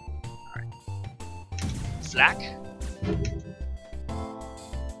 Alright. Flak.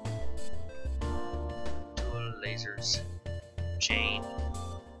 Dual lasers. Chain.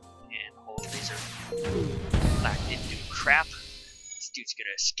 And hull laser. Flak didn't do crap. Dude's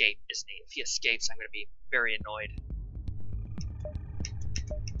gonna escape, isn't he? If he escapes, I'm gonna be very annoyed.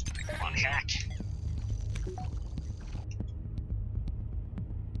 Come on, hack.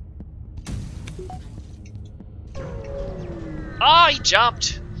 Oh, he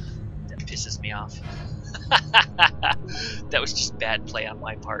jumped! That pisses me off. That was just bad play on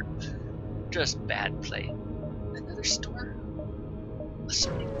my part. Just bad play. Another store?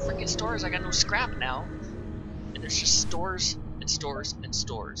 So many freaking stores, I got no scrap now. And there's just stores and stores and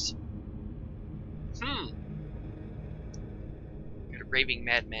stores. Got a raving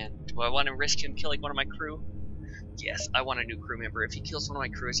madman. Do I want to risk him killing one of my crew? Yes, I want a new crew member. If he kills one of my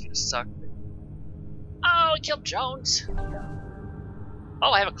crew, it's gonna suck. Oh, he killed Jones!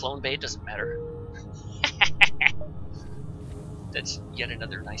 Oh, I have a clone bay, it doesn't matter. That's yet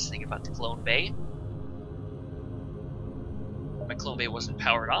another nice thing about the clone bay. My clone bay wasn't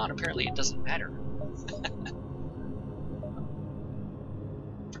powered on, apparently it doesn't matter.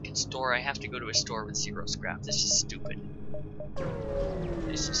 Store, I have to go to a store with 0 scrap. This is stupid.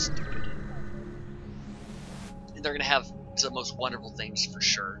 This is stupid. And they're gonna have the most wonderful things for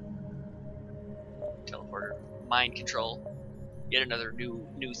sure. Teleporter, mind control, yet another new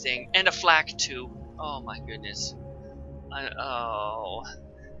thing, and a flak too. Oh my goodness. I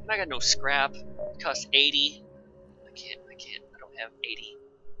got no scrap. It costs 80. I don't have 80.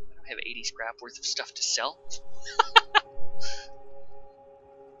 I don't have 80 scrap worth of stuff to sell.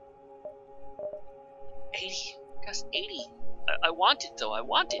 80. Cost 80. I want it though. I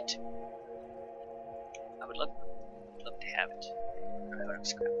want it. I would love to have it. I don't have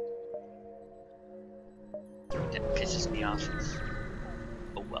scrap. That pisses me off.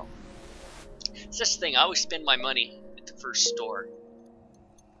 Oh well. It's this thing. I always spend my money at the first store.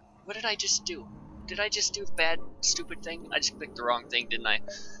 What did I just do? Did I just do the bad, stupid thing? I just clicked the wrong thing, didn't I?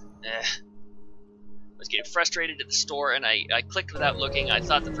 I was getting frustrated at the store, and I clicked without looking. I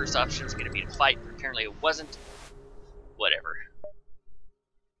thought the first option was going to be to fight, but apparently it wasn't. Whatever.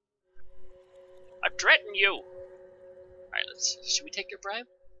 I'm threatening you! Alright, should we take your bribe?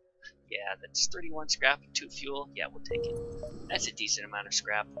 Yeah, that's 31 scrap and 2 fuel. Yeah, we'll take it. That's a decent amount of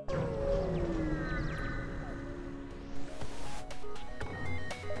scrap.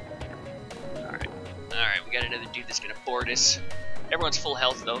 Alright, we got another dude that's gonna board us. Everyone's full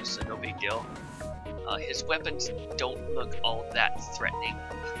health though, so no big deal. His weapons don't look all that threatening.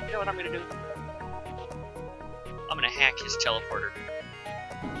 You know what I'm gonna do? I'm gonna hack his teleporter.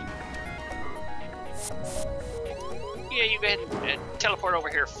 Yeah, you go ahead and teleport over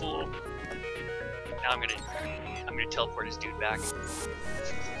here, fool. Now I'm gonna teleport his dude back.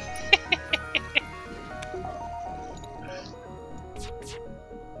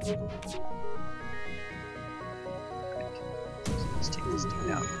 Let's take this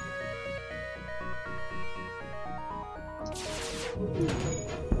dude out.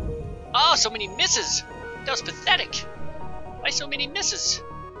 Oh, so many misses! That was pathetic! Why so many misses?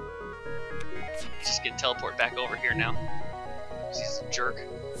 He's just gonna teleport back over here now. He's a jerk.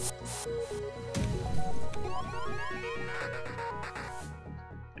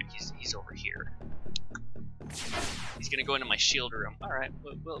 He's over here. He's gonna go into my shield room. All right,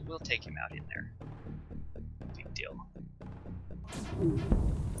 we'll take him out in there. Big deal.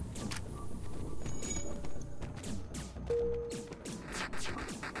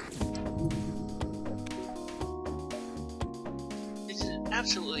 This is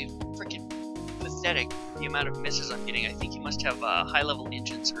absolutely freaking pathetic, the amount of misses I'm getting. I think he must have high-level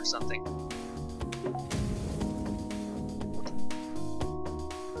engines or something.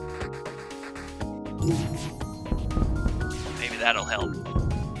 Maybe that'll help.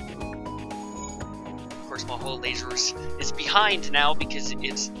 Of course, my whole laser is behind now because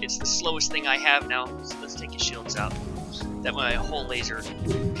it's the slowest thing I have now. So let's take his shields out. That way my whole laser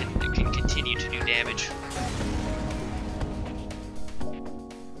can continue to do damage.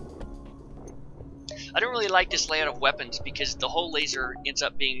 I don't really like this layout of weapons because the whole laser ends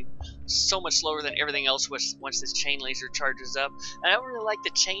up being so much slower than everything else once this chain laser charges up. And I don't really like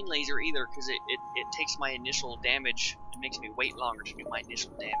the chain laser either because it takes my initial damage. It makes me wait longer to do my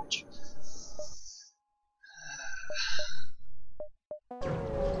initial damage.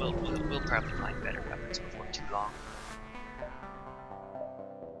 We'll probably find better weapons before too long.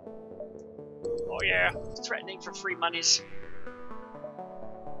 Oh yeah, threatening for free monies.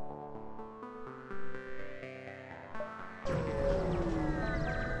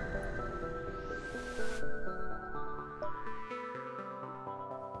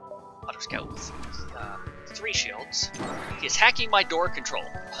 Auto scout with 3 shields. He is hacking my door control.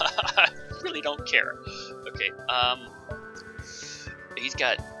 I really don't care. Okay, he's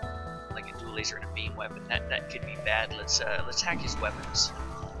got like a dual laser and a beam weapon. That could be bad. Let's hack his weapons.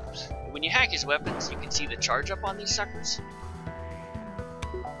 When you hack his weapons, you can see the charge up on these suckers,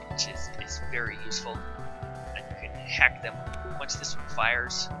 which is very useful. And you can hack them once this one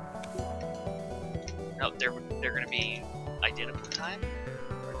fires. No, they're going to be identical time.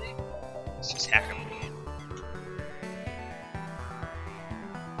 Are they? Let's just hack them.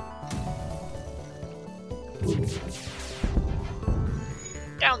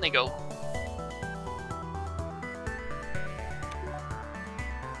 Down they go.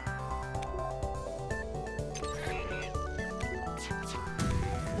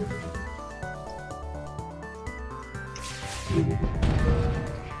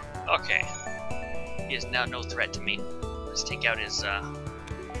 Okay. He is now no threat to me. Let's take out his,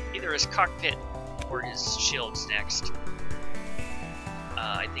 either his cockpit or his shields next.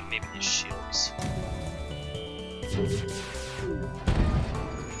 I think maybe his shields.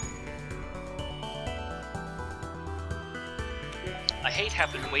 I hate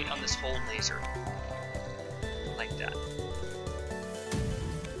having to wait on this whole laser. Like that.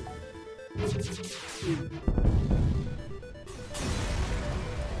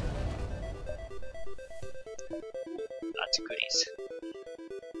 Lots of goodies.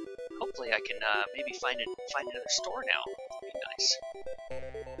 Hopefully I can maybe find another store now. That'd be nice.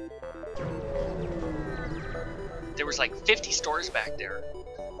 There was like 50 stores back there.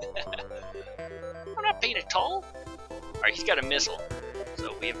 I'm not paying a toll. Alright, he's got a missile.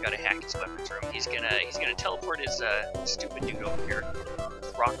 So we have got to hack his weapons room. He's gonna teleport his stupid dude over here.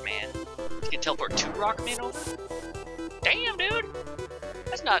 Rockman. He's gonna teleport 2 Rockmen over? Damn, dude!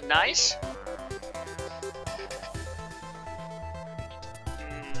 That's not nice.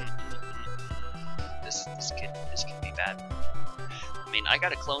 This could be bad. I mean, I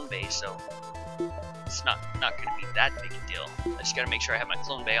got a clone bay, so it's not going to be that big a deal. I just got to make sure I have my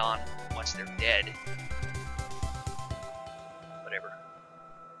clone bay on once they're dead. Whatever.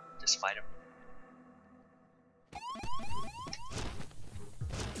 Just fight them.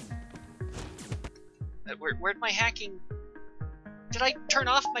 Where'd my hacking... Did I turn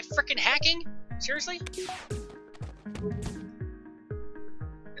off my frickin' hacking? Seriously?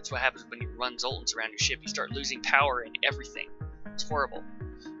 That's what happens when you run Zoltans around your ship. You start losing power and everything. It's horrible.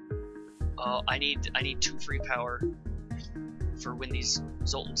 I need 2 free power for when these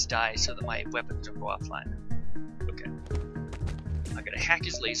Zoltans die so that my weapons don't go offline. Okay. I gotta hack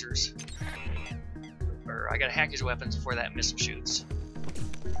his lasers. Or I gotta hack his weapons before that missile shoots.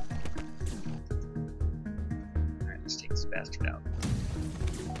 Alright, let's take this bastard out.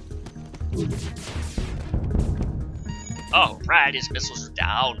 Oh, right, his missiles are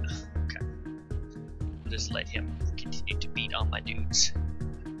down. Okay. I'll just let him continue to beat on my dudes.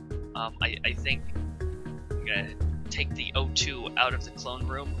 I think I'm gonna take the O2 out of the clone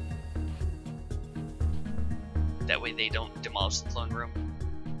room. That way they don't demolish the clone room.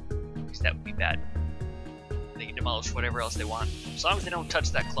 Because that would be bad. They can demolish whatever else they want. As long as they don't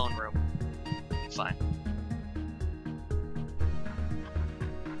touch that clone room, it'll be fine.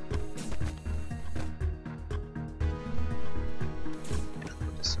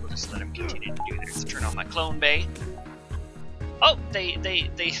 We'll just let them continue to do this. Turn on my clone bay. Oh, they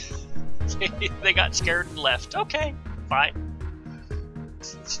got scared and left. Okay, fine.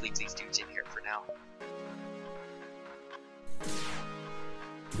 Let's leave these dudes in here for now.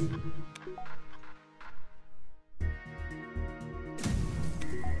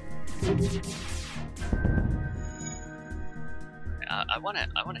 I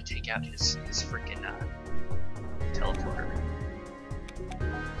wanna take out his freaking teleporter,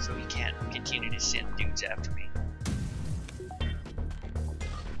 so he can't continue to send dudes after me.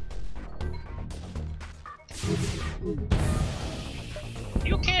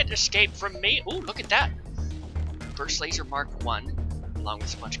 You can't escape from me. Ooh, look at that. Burst Laser Mark 1, along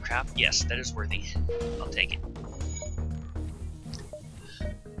with a bunch of crap. Yes, that is worthy. I'll take it.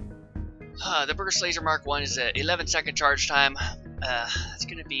 The Burst Laser Mark 1 is a 11-second charge time. That's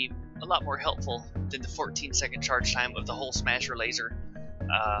going to be a lot more helpful than the 14-second charge time of the Hole Smasher laser.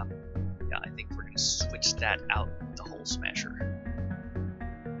 Yeah, I think we're going to switch that out, the Hole Smasher.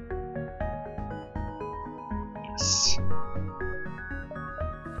 Yes.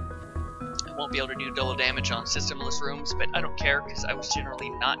 I won't be able to do double damage on systemless rooms, but I don't care because I was generally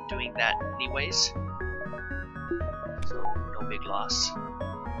not doing that anyways. So, no big loss.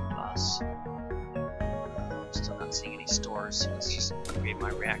 Still not seeing any stores, so let's just upgrade my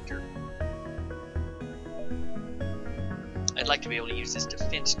reactor. I'd like to be able to use this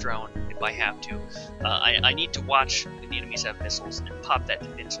defense drone if I have to. I need to watch when the enemies have missiles and pop that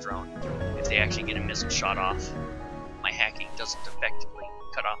defense drone if they actually get a missile shot off. My hacking doesn't effectively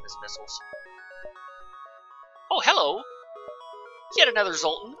cut off his missiles. Oh, hello! Yet another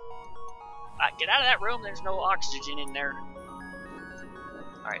Zoltan! Get out of that room, there's no oxygen in there.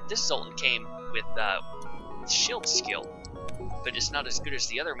 Alright, this Zoltan came with shield skill, but it's not as good as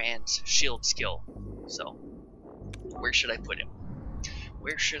the other man's shield skill. So, where should I put him?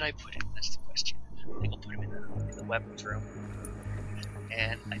 Where should I put him? That's the question. I think I'll put him in the weapons room.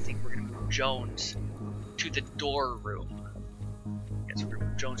 And I think we're going to move Jones to the door room. Yes, we're going to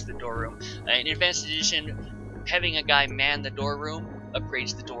move Jones to the door room. In Advanced Edition, having a guy man the door room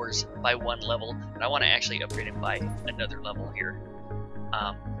upgrades the doors by 1 level, and I want to actually upgrade it by another level here.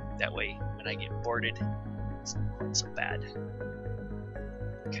 That way, when I get boarded, it's not so bad.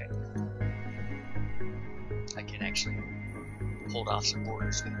 Okay. I can actually hold off some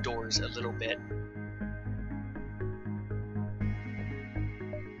borders with doors a little bit.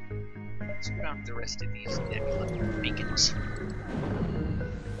 Let's go down to the rest of these nebula beacons.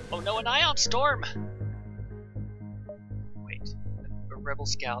 Oh no, an ion storm! Wait, a rebel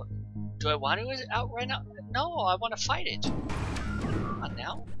scout. Do I want to outrun it? No, I want to fight it. Not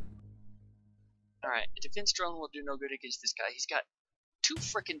now. Alright, a defense drone will do no good against this guy. He's got 2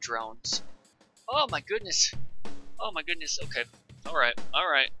 frickin' drones. Oh my goodness. Oh my goodness, okay. Alright.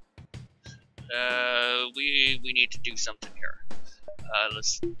 We need to do something here.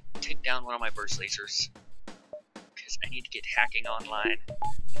 Let's take down one of my burst lasers. Because I need to get hacking online.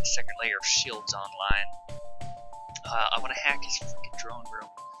 And second layer of shields online. I want to hack his frickin' drone room.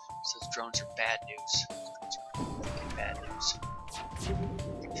 So those drones are bad news. Those are frickin' bad news.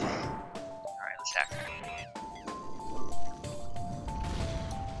 Alright, let's hack them.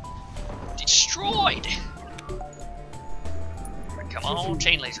 Destroyed! Come on,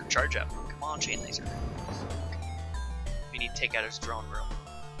 chain laser, charge up. Come on, chain laser. We need to take out his drone room.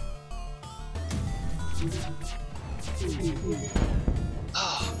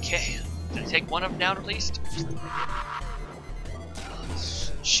 Oh, okay. Did I take one of them down at least?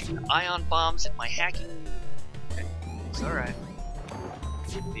 Shooting ion bombs at my hacking. Okay. It's alright.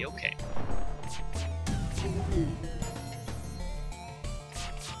 It'll be okay.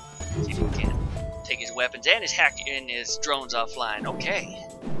 See if we can take his weapons and his drones offline. Okay.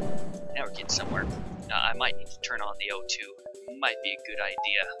 Now we're getting somewhere. I might need to turn on the O2. Might be a good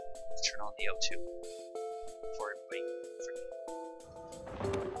idea. Let's turn on the O2 before everybody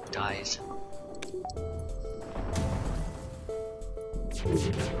dies.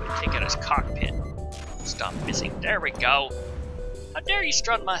 Take out his cockpit. Stop missing. There we go. How dare you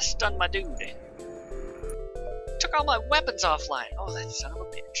stun my dude? Took all my weapons offline. Oh, that son of a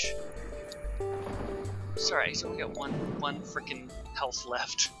bitch. Sorry, so we got one freaking health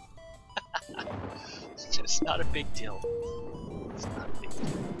left. It's not a big deal. It's not a big deal.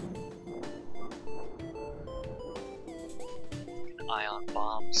 Ion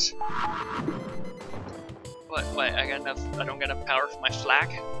bombs. What? I got enough. I don't got enough power for my flak.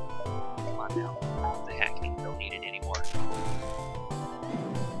 Come on now. The hacking. Don't need it anymore.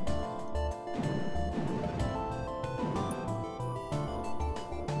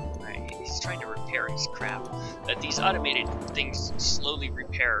 Alright, he's trying to repair his crap. These automated things slowly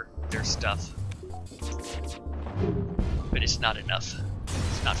repair their stuff. But it's not enough.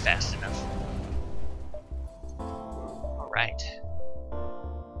 It's not fast enough. Alright.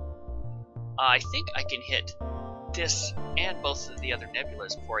 I think I can hit this and both of the other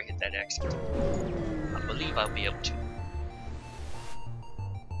nebulas before I hit that exit. I believe I'll be able to.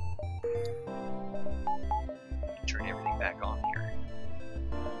 Turn everything back on here.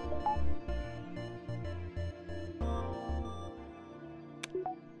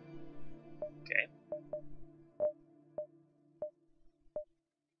 Okay.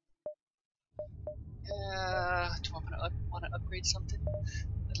 Do I want to upgrade something?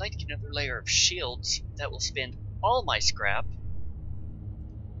 I'd like to get another layer of shields. That will spend all my scrap.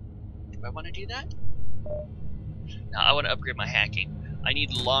 Do I want to do that? No, I want to upgrade my hacking. I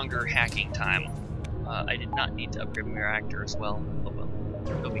need longer hacking time. I did not need to upgrade my reactor as well. Oh well,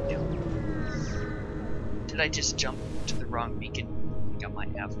 no big deal. Did I just jump to the wrong beacon? I think I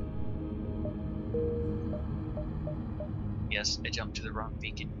might have. Yes, I jumped to the wrong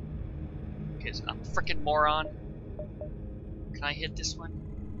beacon. Because I'm a frickin' moron. Can I hit this one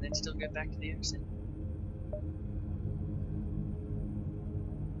and then still get back to the exit?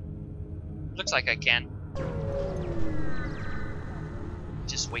 Looks like I can.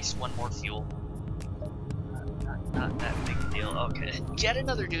 Just waste one more fuel. Not that big a deal. Okay. Yet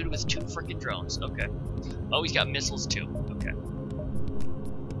another dude with 2 frickin' drones. Okay. Oh, he's got missiles too. Okay.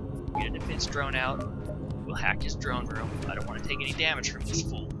 Get a defense drone out. We'll hack his drone room. I don't want to take any damage from this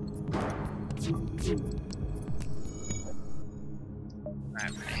fool.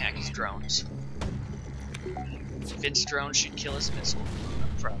 Alright, we're gonna hack his drones. Defense drone should kill his missile.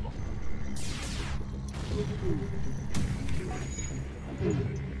 No problem.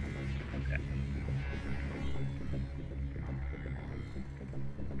 Okay.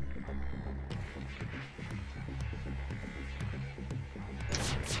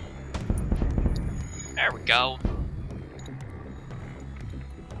 There we go.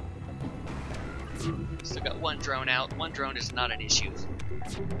 Still got one drone out. One drone is not an issue.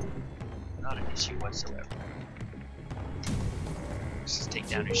 Not an issue whatsoever. Let's just take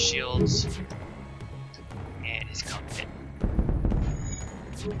down his shields and his cockpit.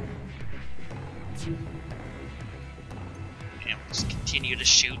 And we'll just continue to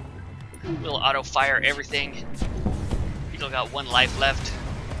shoot. We'll auto fire everything. We still got 1 life left.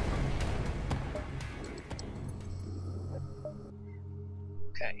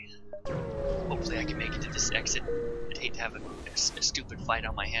 Okay. Hopefully I can make it to this exit. I'd hate to have a stupid fight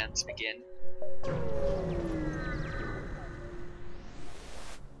on my hands again.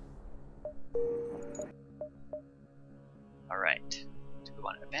 Alright. Do we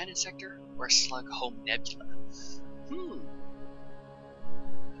want an abandoned sector or a slug home nebula?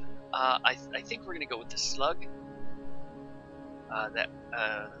 I think we're gonna go with the slug.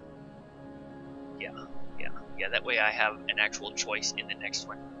 Yeah, that way I have an actual choice in the next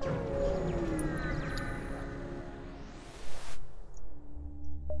one.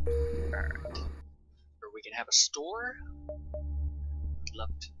 Alright. Or we can have a store. I would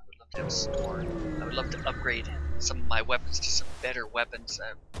love to have a store. I would love to upgrade some of my weapons to some better weapons.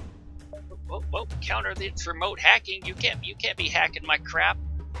 Whoa, counter this remote hacking. You can't be hacking my crap.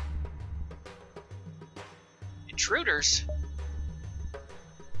 Intruders?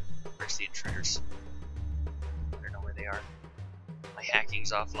 Where's the intruders? I don't know where they are. My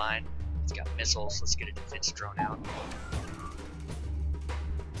hacking's offline. It's got missiles. Let's get a defense drone out.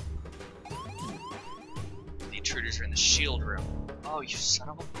 The intruders are in the shield room. Oh, you son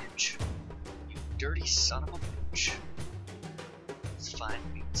of a bitch. You dirty son of a bitch. It's fine.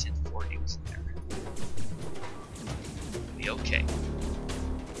 We can send 4 dudes in there. It'll be okay.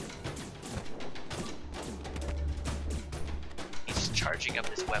 He's charging up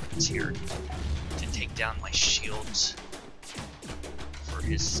his weapons here to take down my shields for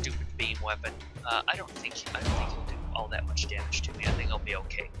his stupid beam weapon. I don't think he'll do all that much damage to me. I think he'll be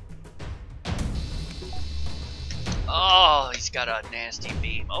okay. Oh, he's got a nasty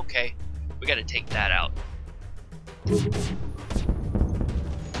beam. Okay, we gotta take that out. His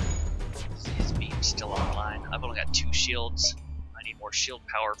beam's still online. I've only got 2 shields. I need more shield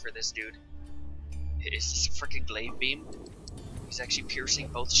power for this dude. Is this a freaking glaive beam? He's actually piercing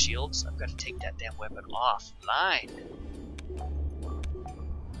both shields. I've got to take that damn weapon offline.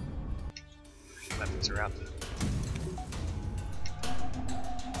 Weapons are up.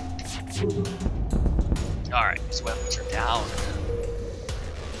 Alright, his weapons are down.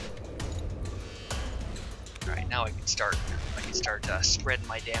 Alright, now I can start spreading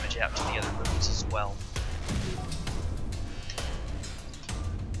my damage out to the other rooms as well.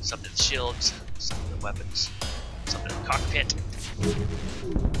 Some to the shields, some to the weapons, some to the cockpit.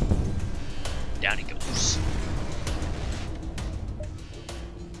 Down he goes.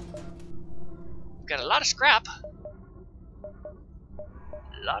 We've got a lot of scrap.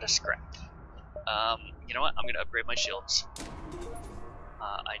 A lot of scrap. You know what? I'm gonna upgrade my shields.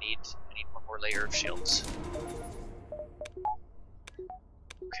 I need one more layer of shields.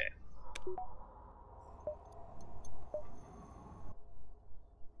 Okay.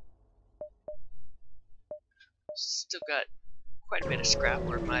 Still got quite a bit of scrap,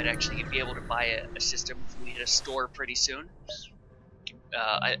 where I might actually be able to buy a system if we hit a store pretty soon.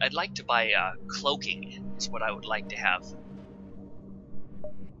 I'd like to buy cloaking, is what I would like to have.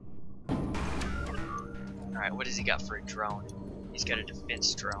 Alright, what has he got for a drone? He's got a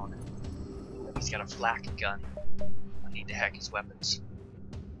defense drone. He's got a flak gun. I need to hack his weapons.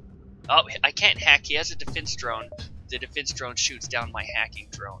 Oh, I can't hack. He has a defense drone. The defense drone shoots down my hacking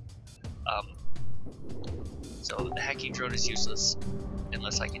drone. So the hacking drone is useless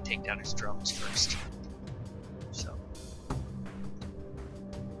unless I can take down his drones first. So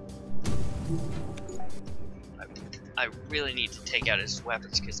I really need to take out his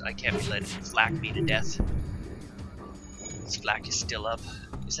weapons because I can't be letting him flak me to death. His flak is still up.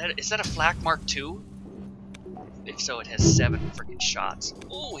 Is that a flak Mark II? If so, it has 7 freaking shots.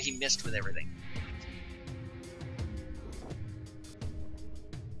 Oh, he missed with everything.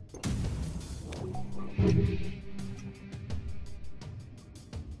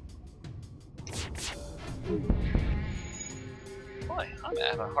 Boy, I'm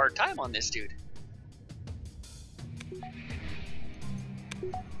having a hard time on this dude.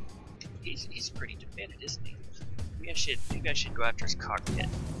 He's pretty defended, isn't he? Maybe I should go after his cockpit.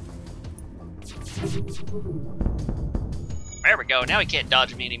 There we go. Now he can't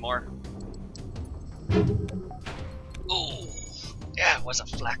dodge me anymore. Oh, yeah, it was a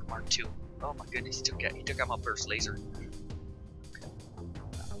flak Mark II. Oh my goodness, he took out my burst laser. Okay.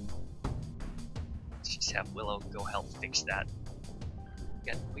 Let's just have Willow go help fix that.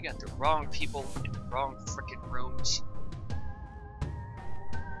 We got the wrong people in the wrong frickin' rooms.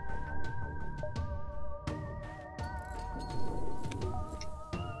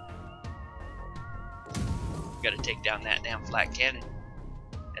 We gotta take down that damn flak cannon.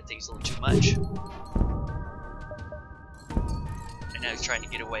 That thing's a little too much. And now he's trying to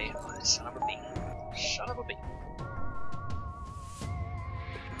get away. Oh, that son of a bee. Son of a bee.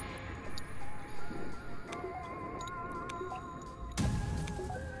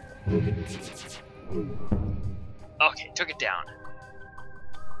 Okay, took it down.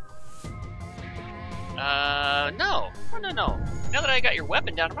 No. No. Now that I got your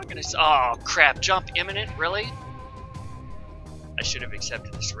weapon down, I'm not gonna. Oh, crap. Jump imminent? Really? I should have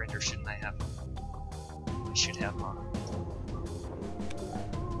accepted the surrender, shouldn't I have? I should have, huh?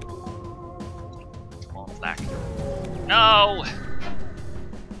 Come on, flak. No!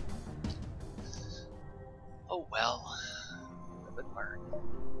 Oh well. Live and learn.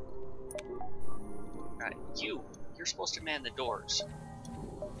 Alright, you're supposed to man the doors.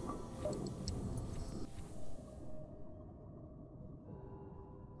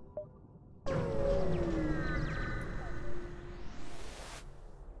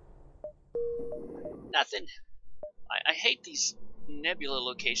 Nothing. I hate these nebula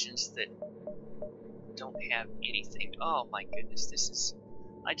locations that don't have anything. Oh my goodness, this is...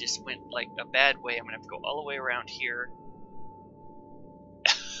 I just went like a bad way. I'm gonna have to go all the way around here.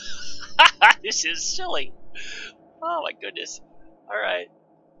 This is silly. Oh my goodness. Alright.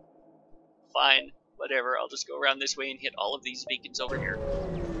 Fine. Whatever. I'll just go around this way and hit all of these beacons over here.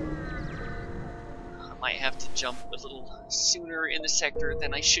 I might have to jump a little sooner in the sector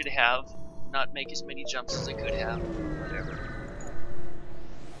than I should have. Not make as many jumps as I could have. Whatever.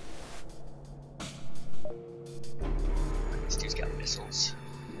 This dude's got missiles.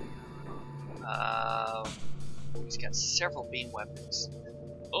 He's got several beam weapons.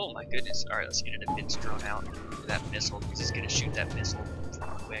 Oh my goodness. Alright, let's get a defense drone out for that missile, because he's going to shoot that missile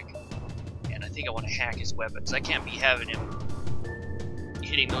quick. And I think I want to hack his weapons. I can't be having him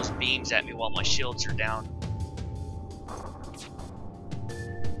hitting those beams at me while my shields are down.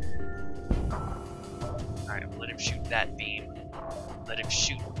 Alright, let him shoot that beam. Let him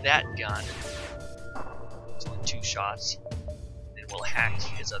shoot that gun. It's only 2 shots. Then we'll hack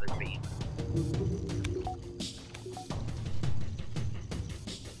his other beam.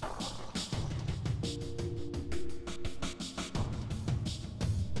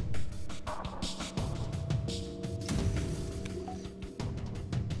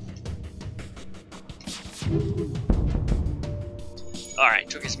 Alright,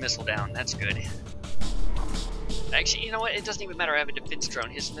 took his missile down. That's good. Actually, you know what? It doesn't even matter I have a defense drone.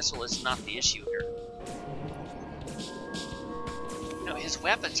 His missile is not the issue here. No, his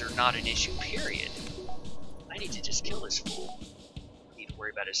weapons are not an issue, period. I need to just kill this fool. I need to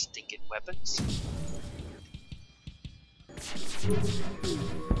worry about his stinking weapons.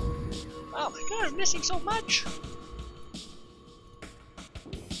 Oh my god, I'm missing so much!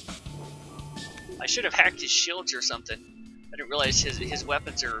 I should have hacked his shields or something. I didn't realize his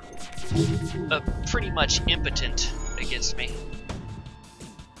weapons are pretty much impotent against me.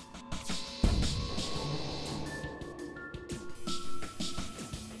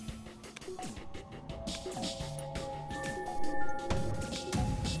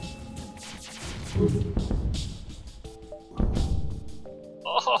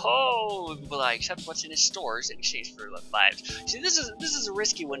 Oh, will I accept what's in his stores in exchange for lives? See, this is a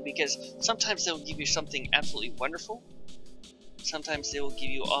risky one because sometimes they'll give you something absolutely wonderful. Sometimes they will give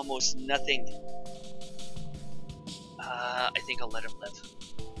you almost nothing. I think I'll let him live.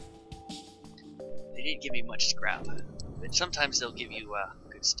 They didn't give me much scrap, but sometimes they'll give you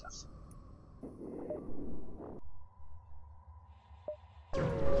good stuff.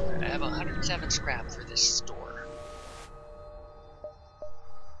 I have 107 scrap for this store.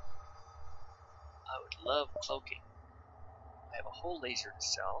 I would love cloaking. I have a whole laser to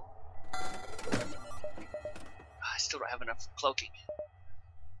sell. I still don't have enough for cloaking.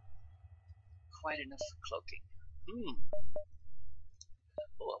 Quite enough for cloaking.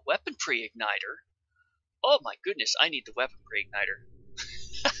 Oh, a weapon pre-igniter. Oh my goodness, I need the weapon pre-igniter.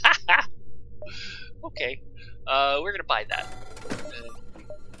 Okay, we're gonna buy that.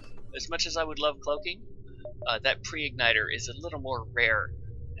 As much as I would love cloaking, that pre-igniter is a little more rare,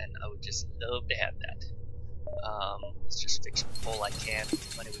 and I would just love to have that. Let's just fix what hole I can.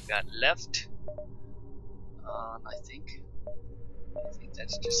 What do we got left? I think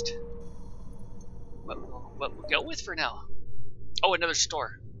that's just what we'll go with for now. Oh, another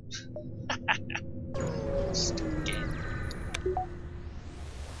store. Stupid game.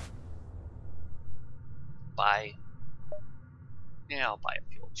 Buy. Yeah, I'll buy a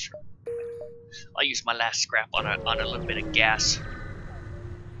fuel, sure. I'll use my last scrap on a little bit of gas.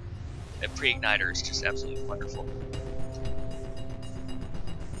 That pre-igniter is just absolutely wonderful.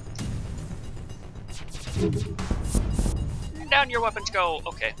 Down your weapons go.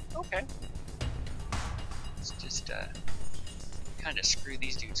 Okay, okay. Let's just kind of screw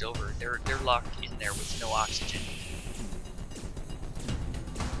these dudes over. They're locked in there with no oxygen.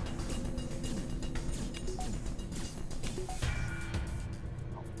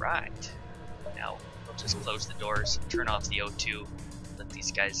 All right. Now we'll just close the doors, turn off the O2, let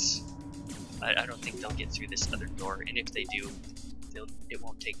these guys. I don't think they'll get through this other door, and if they do, it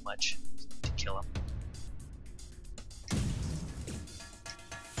won't take much to kill them.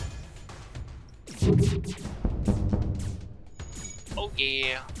 Oh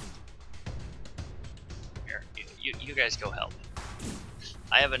yeah. Here, you guys go help.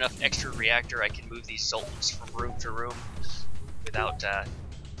 I have enough extra reactor I can move these sultans from room to room without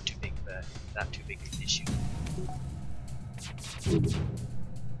too big of an issue.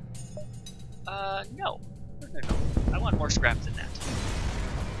 No. I want more scrap than that.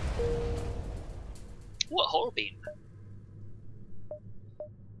 What whole beam?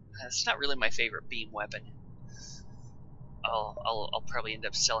 It's not really my favorite beam weapon. I'll probably end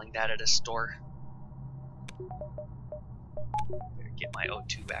up selling that at a store. Better get my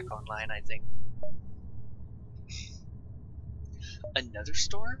O2 back online, I think. Another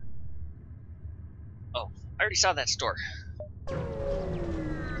store? Oh, I already saw that store.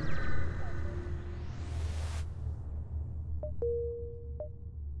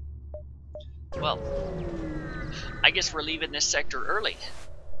 Well, I guess we're leaving this sector early.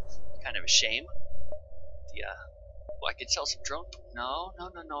 Kind of a shame. Yeah. Well, I could sell some drone. No.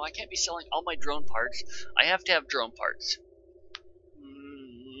 I can't be selling all my drone parts. I have to have drone parts.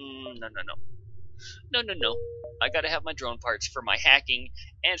 No. I gotta have my drone parts for my hacking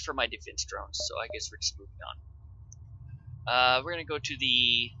and for my defense drones. So I guess we're just moving on. We're gonna go to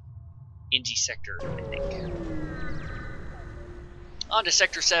the NG sector, I think. On to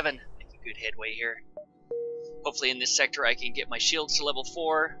sector 7. Making good headway here. Hopefully in this sector I can get my shields to level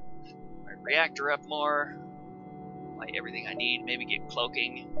 4, my reactor up more, buy everything I need, maybe get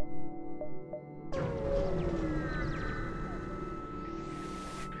cloaking.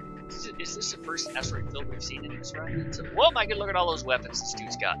 Is this the first asteroid field we've seen in this run? Whoa, my god, look at all those weapons this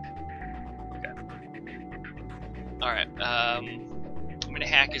dude's got. Okay. Alright, I'm gonna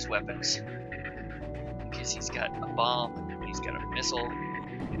hack his weapons. Because he's got a bomb, he's got a missile.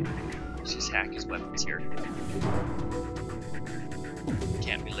 Let's just hack his weapons here.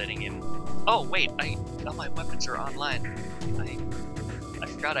 Can't be letting him... Oh, wait, all my weapons are online. I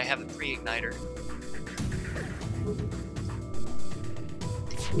forgot I have a pre-igniter.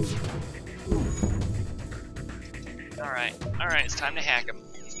 Alright, it's time to hack him.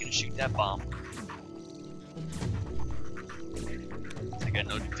 He's gonna shoot that bomb. I got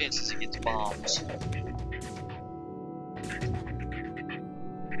no defenses against bombs.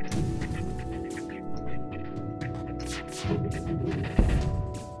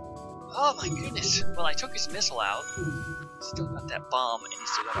 Oh my goodness! Well, I took his missile out. Still got that bomb, and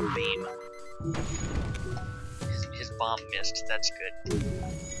he's still got a beam. His bomb missed. That's good.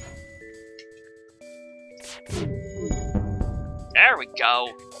 There we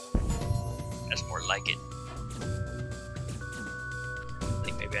go. That's more like it. I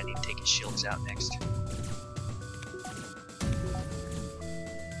think maybe I need to take his shields out next.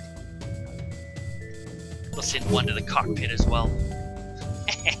 We'll send one to the cockpit as well.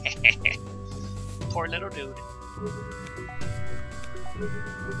 Poor little dude.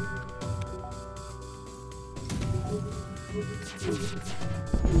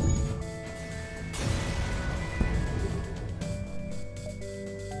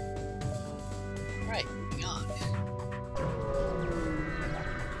 Right, moving on.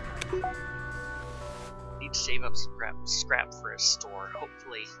 Need to save up scrap for a store.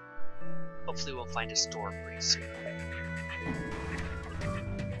 Hopefully we'll find a store pretty soon.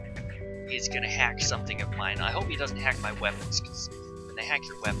 He's gonna hack something of mine. I hope he doesn't hack my weapons, because when they hack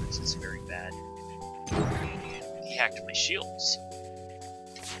your weapons, it's very bad. He hacked my shields.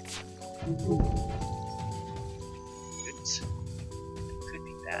 Goodness. That could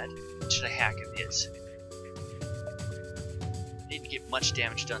be bad. What should I hack of his? Didn't get much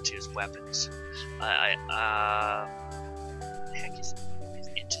damage done to his weapons. Hack his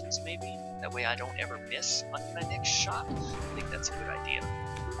engines, maybe? That way I don't ever miss on my next shot. I think that's a good idea.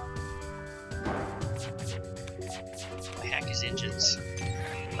 If I hack his engines,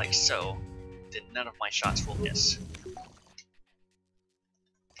 like so, then none of my shots will miss.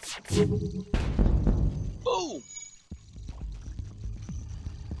 Boom!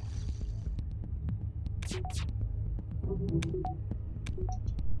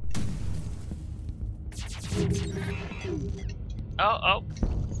 Oh.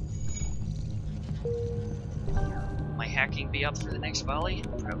 My hacking be up for the next volley?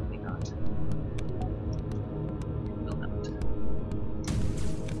 Probably not. Will not.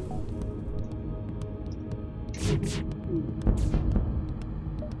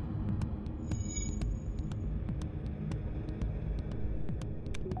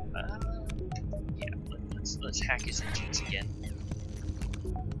 Yeah, let's hack his engines again.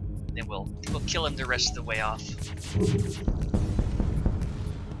 Then we'll kill him the rest of the way off.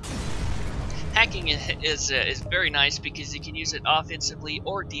 Hacking is very nice because you can use it offensively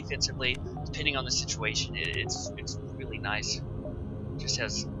or defensively, depending on the situation. It's really nice. It just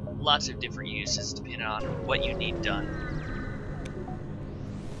has lots of different uses depending on what you need done.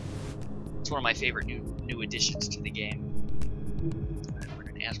 It's one of my favorite new additions to the game. We're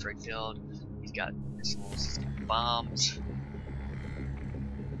in an asteroid field. He's got missiles, he's got bombs.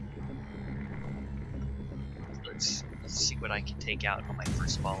 Let's see what I can take out on my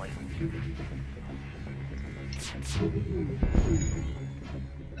first volley.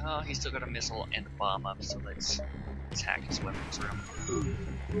 Oh, he's still got a missile and a bomb up, so let's hack his weapons room.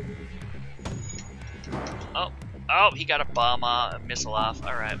 Oh, he got a bomb, a missile off.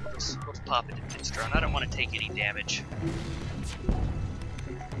 Alright, let's pop it in defense drone. I don't want to take any damage.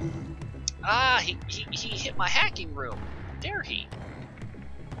 Ah, he hit my hacking room. Dare he?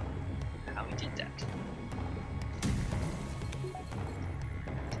 How he did that?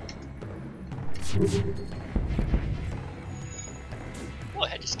 Boy,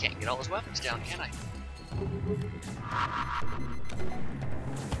 I just can't get all his weapons down, can I?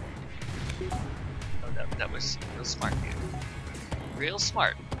 Oh, that was real smart, dude. Real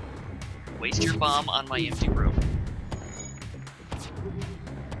smart. Waste your bomb on my empty room.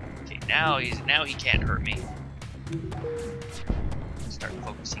 Okay, now he can't hurt me. Start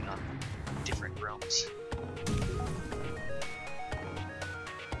focusing on different rooms.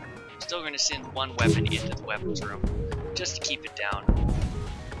 Still gonna send one weapon into the weapons room, just to keep it down.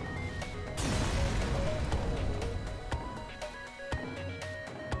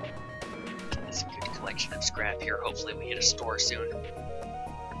 It's a good collection of scrap here. Hopefully we get a store soon.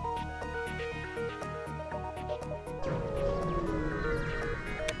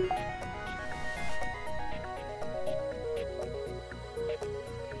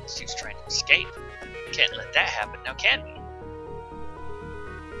 This dude's trying to escape. Can't let that happen now, can we?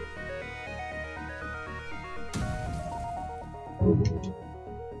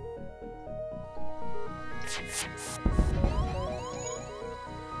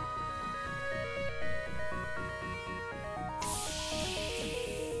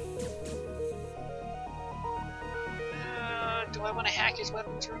 Do I want to hack his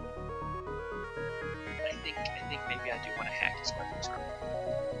weapons room? I think maybe I do want to hack his weapons room.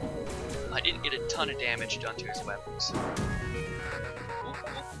 I didn't get a ton of damage done to his weapons.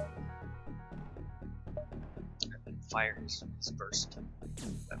 And then fire his burst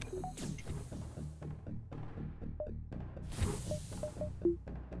weapon.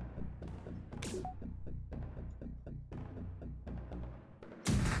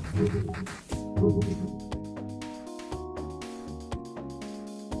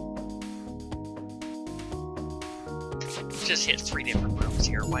 Just hit 3 different rooms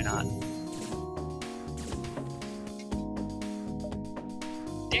here, why not?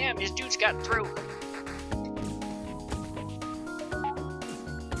 Damn, his dude's got through.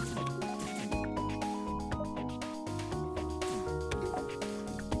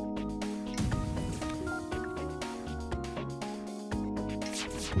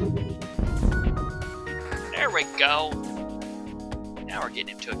 There we go. Now we're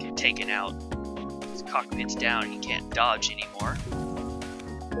getting him taken out. His cockpit's down, he can't dodge anymore.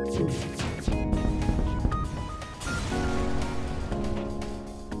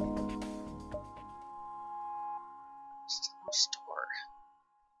 Still no store.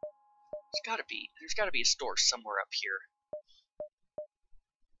 There's gotta be a store somewhere up here.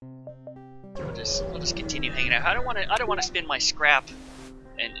 We'll just continue hanging out. I don't wanna spend my scrap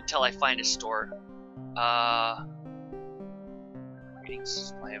until I find a store. Reading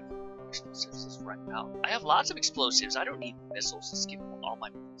supply of explosives is running out. I have lots of explosives. I don't need missiles. Let's give all my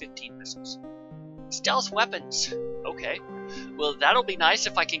 15 missiles. Stealth weapons. Okay. Well, that'll be nice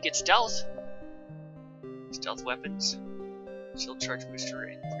if I can get stealth. Stealth weapons. Shield charge booster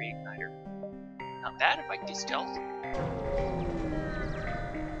and pre-igniter. Not bad if I can get stealth.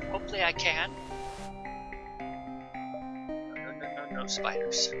 Hopefully I can. No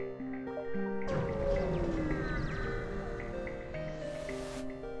spiders.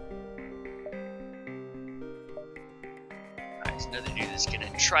 There's another dude that's gonna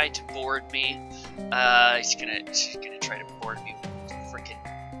try to board me. He's gonna try to board me with frickin'.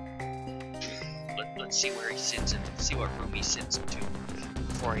 Let's see where he sends him. See what room he sends him to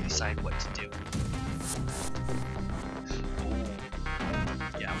before I decide what to do.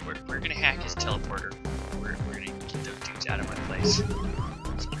 Yeah, we're gonna hack his teleporter. We're gonna get those dudes out of my place.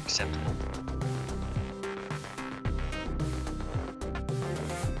 It's unacceptable.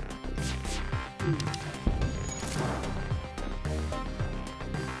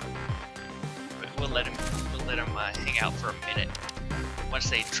 We'll let him hang out for a minute. Once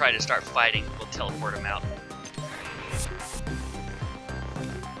they try to start fighting, we'll teleport him out.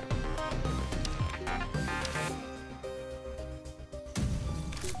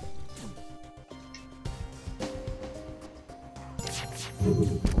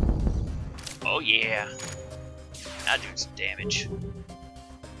 Oh yeah, now doing some damage.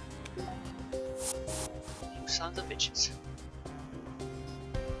 You sons of bitches.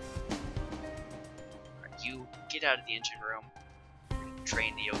 Alright, you get out of the engine room.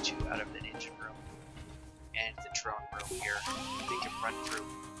 Train the O2 out of the engine room. And the drone room here. Make him run through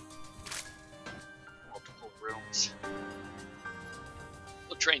multiple rooms.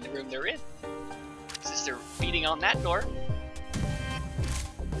 We'll train the room they're in. Since they're beating on that door.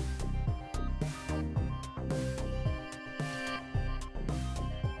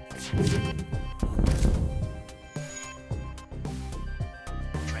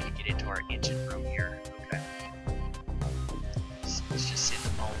 Trying to get into our engine room here. Okay. So let's just send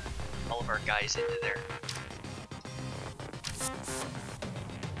all of our guys into there.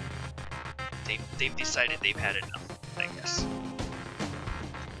 They've decided they've had enough, I guess.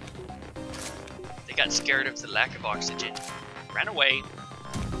 They got scared of the lack of oxygen, ran away.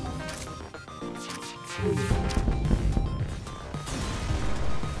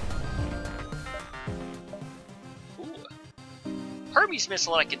 Ooh. Hermes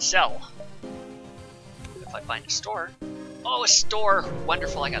missile I can sell. If I find a store. Oh, a store!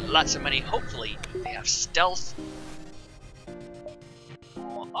 Wonderful, I got lots of money. Hopefully they have stealth.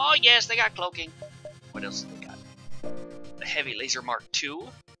 Oh yes, they got cloaking. What else do they got? The heavy laser Mark II.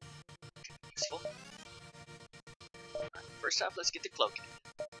 Useful. Right, first off, let's get the cloaking.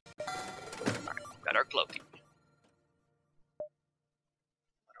 Alright, got our cloaking. What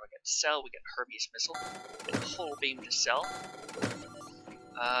do I got to sell? We got Hermes missile. We got a whole beam to sell.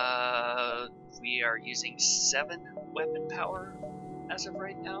 We are using 7 weapon power as of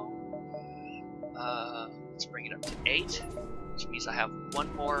right now. Let's bring it up to 8. Which means I have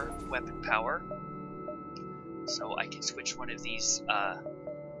 1 more weapon power, so I can switch one of these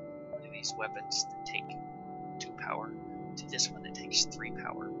weapons that take 2 power to this one that takes 3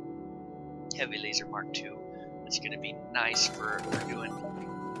 power. Heavy laser Mark II. That's going to be nice for doing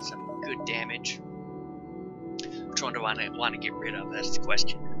some good damage. Which one do I want to get rid of? That's the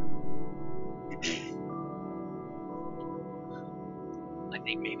question. I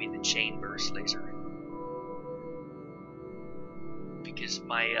think maybe the chain burst laser. Because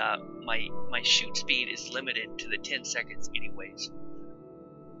my shoot speed is limited to the 10 seconds anyways.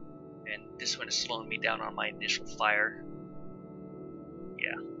 And this one is slowing me down on my initial fire.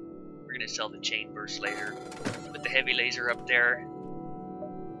 Yeah. We're gonna sell the chain burst laser. Put the heavy laser up there.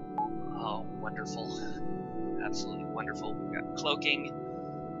 Oh, wonderful. Absolutely wonderful. We got cloaking.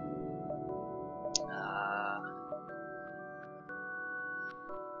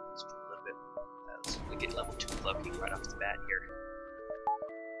 Let's put a little bit. Let's get level 2 cloaking right off the bat here.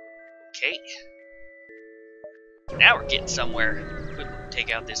 Okay. Now we're getting somewhere. We'll take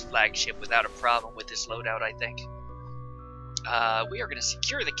out this flagship without a problem with this loadout, I think. We are going to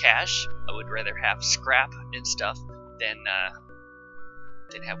secure the cache. I would rather have scrap and stuff than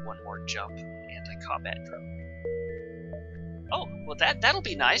have one more jump anti-combat drone. Oh, well that'll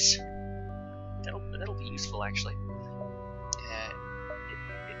be nice. That'll be useful actually. It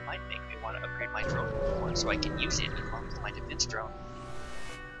might make me want to upgrade my drone one so I can use it along with my defense drone.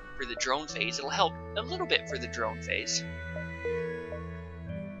 For the drone phase, it'll help a little bit for the drone phase.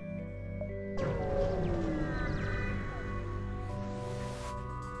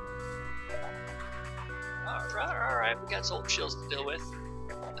 Alright, we got some shields to deal with.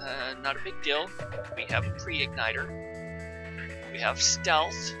 Not a big deal. We have a pre-igniter. We have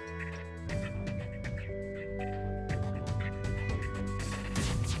stealth.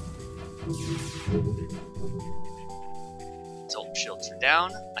 Assault shields are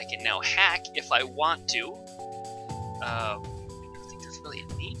down. I can now hack if I want to. I don't think there's really a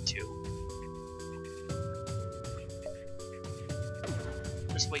need to.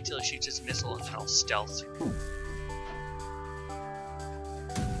 Just wait till it shoots its missile and then I'll stealth.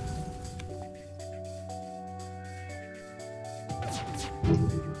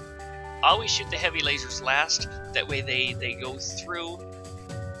 Always shoot the heavy lasers last. That way they go through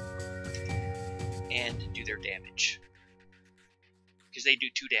and do their damage. Because they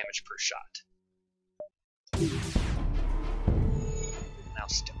do 2 damage per shot. Now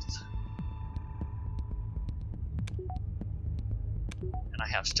stealth. And I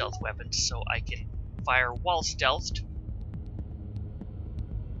have stealth weapons, so I can fire while stealthed.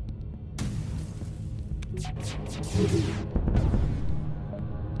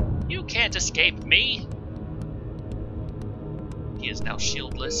 You can't escape me! He is now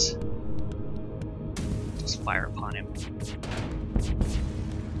shieldless. Just fire upon him.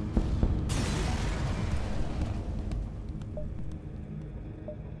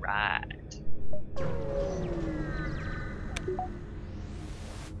 Right.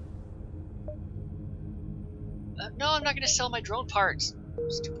 No, I'm not gonna sell my drone parts.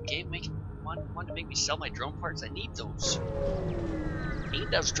 Stupid game wanted to make me sell my drone parts. I need those. Need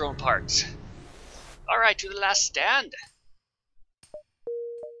those drone parts. Alright, to the last stand.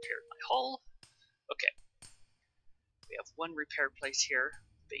 Repair my hull. Okay. We have 1 repair place here.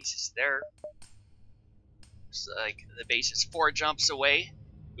 Base is there. Looks like the base is 4 jumps away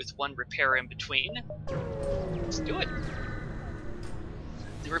with 1 repair in between. Let's do it.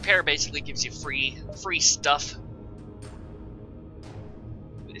 The repair basically gives you free stuff.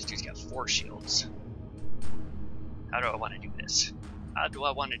 This dude's got 4 shields. How do I want to do this? How do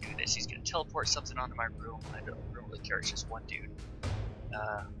I want to do this? He's going to teleport something onto my room. I don't really care. It's just one dude.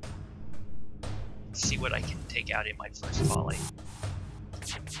 Let's see what I can take out in my first volley.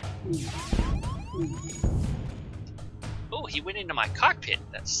 Oh, he went into my cockpit.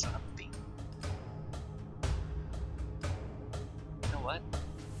 That son of a bean. You know what?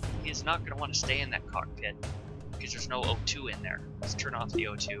 He is not going to want to stay in that cockpit because there's no O2 in there. Let's turn off the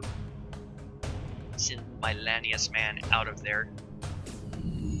O2. Send my Lanius man out of there.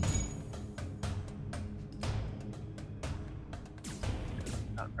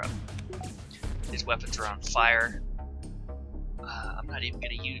 Not a problem. His weapons are on fire. I'm not even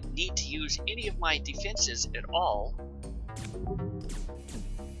going to need to use any of my defenses at all.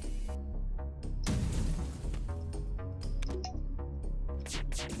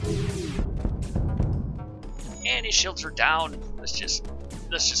 And his shields are down. Let's just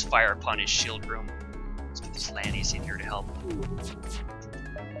fire upon his shield room. Let's get this Lanius in here to help.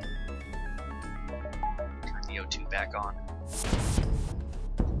 Turn the O2 back on.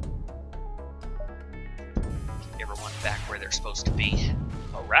 Get everyone back where they're supposed to be.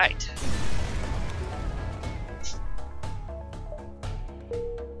 Alright.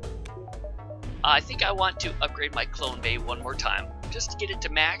 I think I want to upgrade my clone bay one more time, just to get it to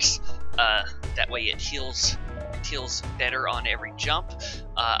max. That way it heals better on every jump.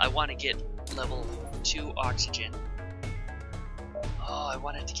 I want to get level 2 oxygen. Oh, I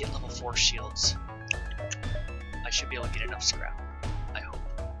wanted to get level 4 shields. I should be able to get enough scrap. I hope.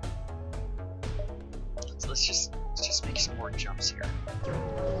 So let's just make some more jumps here.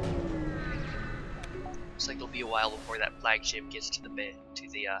 Looks like it'll be a while before that flagship gets to the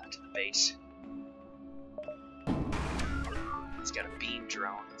base. He's got a beam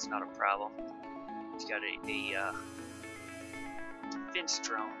drone. It's not a problem. He's got a defense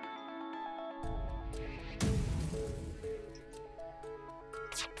drone.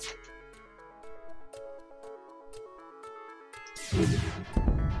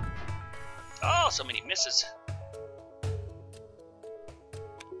 Oh, so many misses.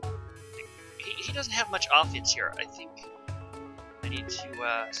 He doesn't have much offense here. I think I need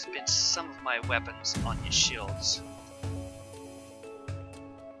to spend some of my weapons on his shields.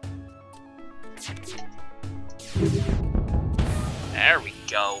 There we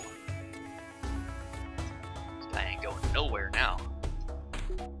go. I ain't going nowhere now.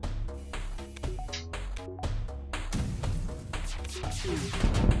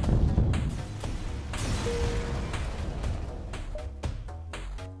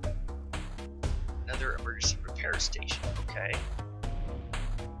 Another emergency repair station. Okay.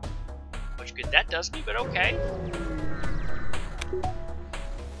 Much good that does me, but okay.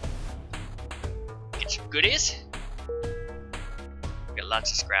 Get some goodies. We got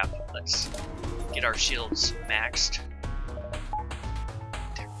lots of scrap. Let's get our shields maxed.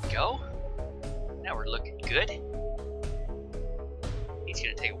 There we go. Now we're looking good. It's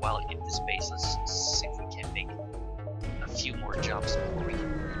gonna take a while to get to space. Let's see if we can make a few more jumps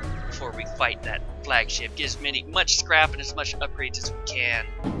before we fight that flagship. Get as much scrap and as much upgrades as we can.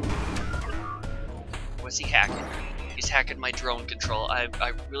 What's he hacking? He's hacking my drone control. I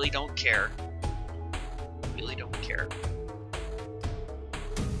really don't care. Really don't care.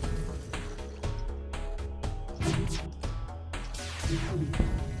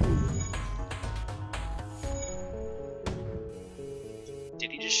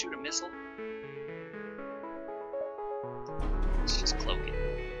 Did he just shoot a missile? Let's just cloak it.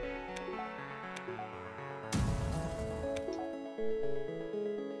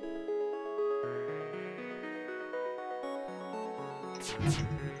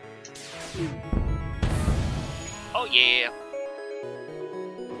 Oh yeah.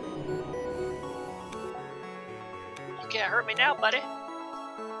 You can't hurt me now, buddy.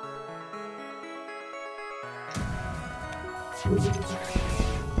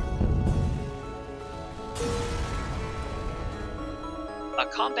 A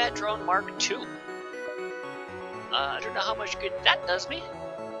combat drone Mark II. I don't know how much good that does me.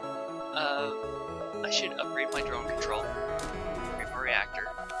 I should upgrade my drone control. Upgrade my reactor.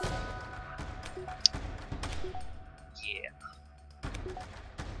 Yeah.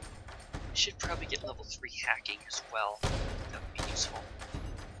 I should probably get level 3 hacking as well. That would be useful.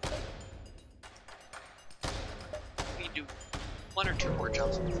 We can do 1 or 2 more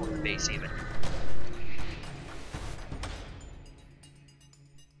jumps before the base even.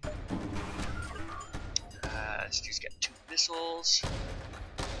 This dude's got 2 missiles.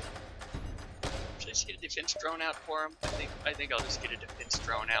 Should I just get a defense drone out for him? I think I'll just get a defense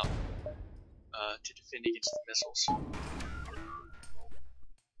drone out to defend against the missiles.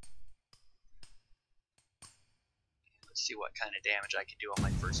 Let's see what kind of damage I can do on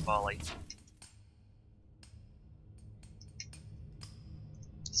my first volley.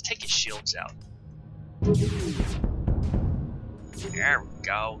 Let's take his shields out. There we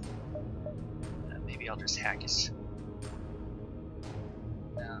go. Maybe I'll just hack his...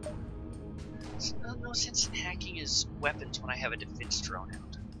 no sense in hacking his weapons when I have a defense drone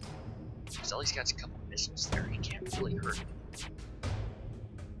out. Because all he's got is a couple of missiles there. He can't really hurt me.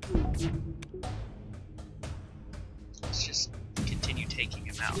 Let's just continue taking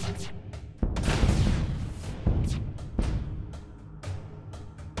him out.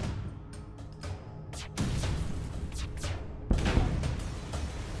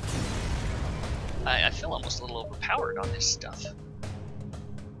 I feel almost a little overpowered on this stuff.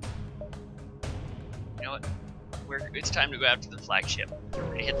 You know what? It's time to go after the flagship. We're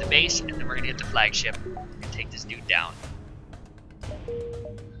gonna hit the base, and then we're gonna hit the flagship and take this dude down.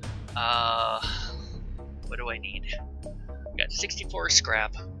 What do I need? We got 64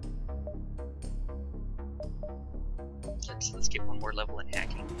 scrap. Let's get one more level in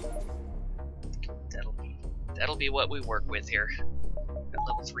hacking. That'll be what we work with here. Got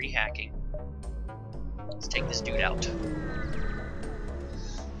level 3 hacking. Let's take this dude out.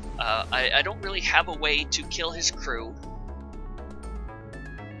 I don't really have a way to kill his crew,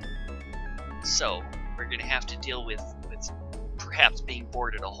 so we're gonna have to deal with perhaps being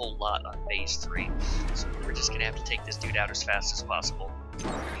boarded a whole lot on phase 3. So we're just gonna have to take this dude out as fast as possible.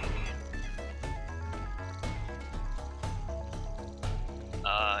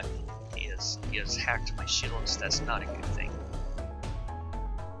 He has hacked my shields. That's not a good thing.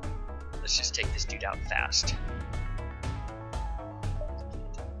 Let's just take this dude out fast.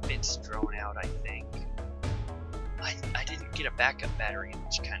 It's thrown out, I think. I didn't get a backup battery,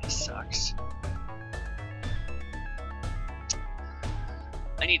 which kind of sucks.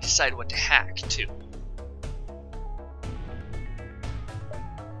 I need to decide what to hack, too.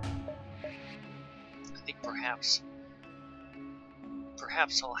 I think perhaps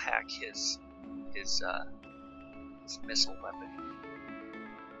I'll hack his missile weapon.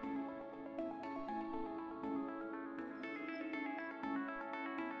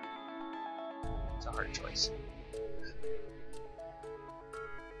 It's a hard choice.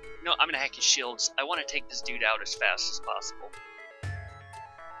 No, I'm gonna hack his shields. I want to take this dude out as fast as possible.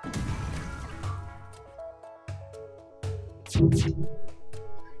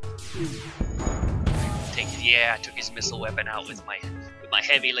 Yeah, I took his missile weapon out with my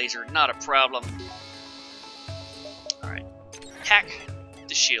heavy laser. Not a problem. All right, hack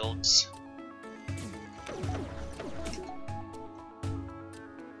the shields. All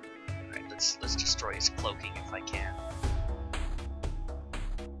right, let's destroy his cloaking if I can.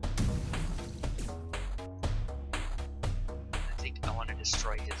 I think I want to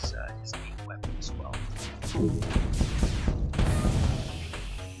destroy his main weapon as well.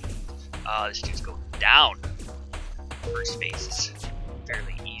 This dude's going down. First phase is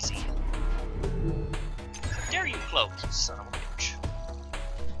fairly easy. How dare you cloak, you son of a bitch.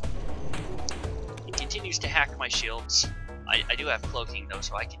 He continues to hack my shields. I do have cloaking though,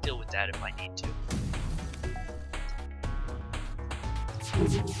 so I can deal with that if I need to.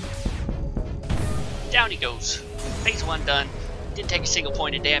 Down he goes. Phase 1 done. Didn't take a single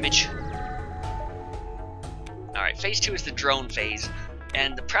point of damage. Alright, phase 2 is the drone phase.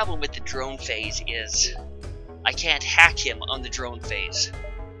 And the problem with the drone phase is I can't hack him on the drone phase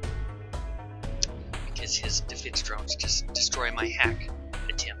because his defense drones just destroy my hack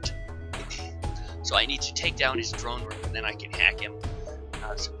attempt. So I need to take down his drone room and then I can hack him.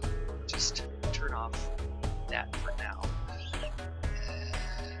 So just turn off that for now. I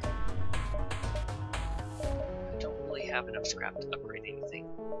don't really have enough scrap to upgrade anything.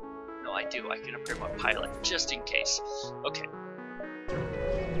 No, I do. I can upgrade my pilot just in case. Okay.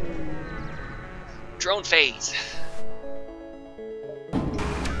 Drone phase.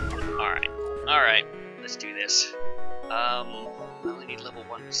 Alright, let's do this. I only need level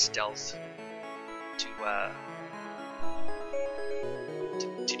 1 stealth to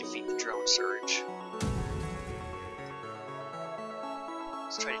defeat the drone surge.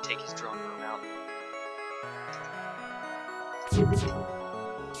 Let's try to take his drone room out.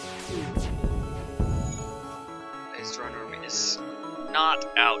 His drone room is not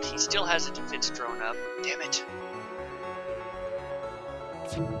out. He still has a defense drone up. Damn it.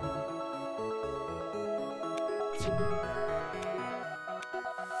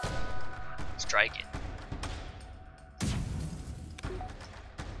 Let's try again.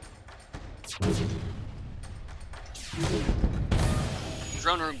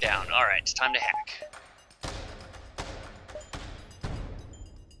 Drone room down. Alright, it's time to hack.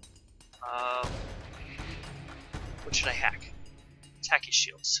 What should I hack? Let's hack his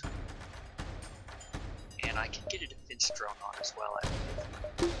shields. And I can get a defense drone on as well, I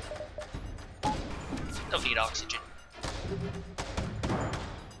believe. Don't need oxygen. Alright,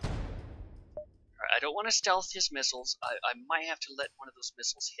 I don't want to stealth his missiles. I might have to let one of those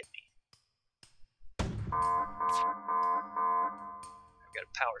missiles hit me. I've got a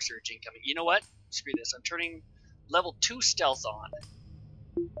power surge incoming. You know what? Screw this. I'm turning level 2 stealth on.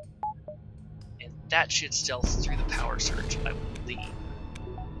 And that should stealth through the power surge, I believe.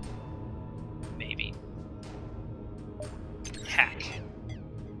 Maybe. Hack.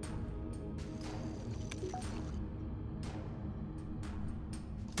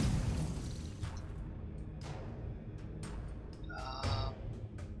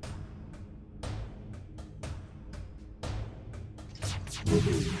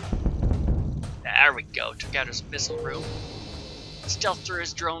 There we go. Took out his missile room. Stealth through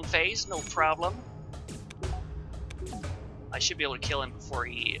his drone phase, no problem. I should be able to kill him before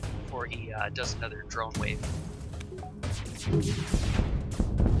he does another drone wave.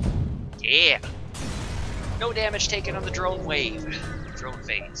 Yeah. No damage taken on the drone wave. Drone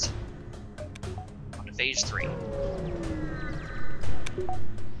phase. On to phase 3.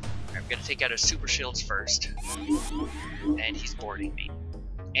 I'm gonna take out his super shields first. And he's boarding me.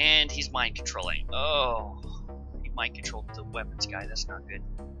 And he's mind controlling. Oh, he mind controlled the weapons guy. That's not good.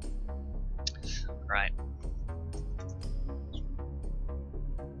 Alright.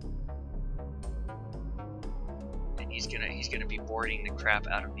 And he's gonna be boarding the crap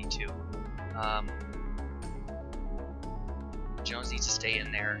out of me too. Jones needs to stay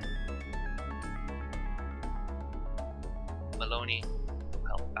in there. Maloney will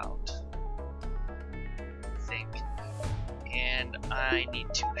help out, I think. And I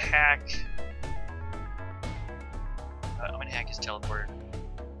need to hack. I'm gonna hack his teleporter.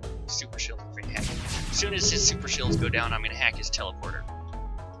 Super shield. Hack. As soon as his super shields go down, I'm gonna hack his teleporter.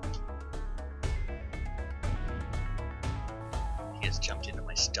 He has jumped into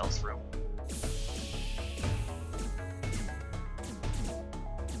my stealth room.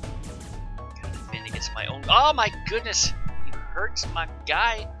 Gotta defend against my own. Oh my goodness! He hurts my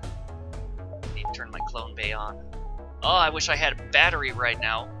guy. I need to turn my clone bay on. Oh, I wish I had a battery right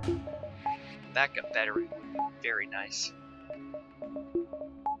now. Backup battery would be very nice.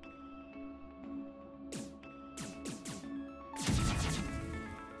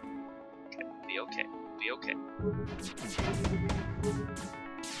 Okay, be okay. Be okay.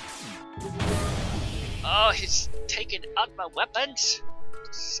 Oh, he's taking out my weapons!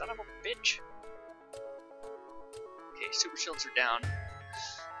 Son of a bitch. Okay, super shields are down.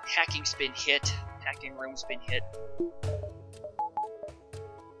 Hacking's been hit. Hacking room's been hit.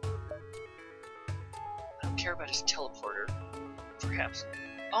 I don't care about his teleporter. Perhaps.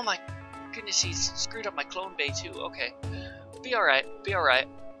 Oh my goodness, he's screwed up my clone bay too. Okay. Be alright. Be alright.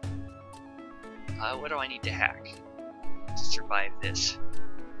 What do I need to hack to survive this?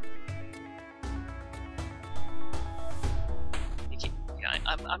 Yeah,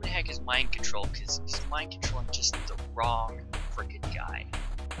 I'm gonna hack his mind control because he's mind controlling just the wrong frickin' guy.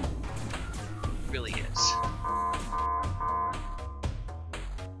 Really is.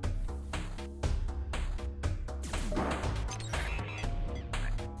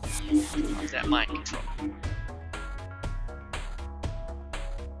 Off that mind control.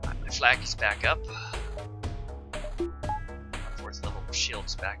 My flag is back up. My 4th level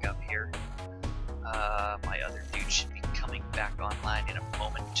shield's back up here. My other dude should be coming back online in a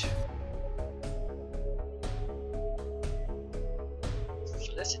moment.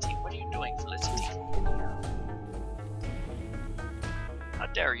 Felicity, what are you doing, Felicity? How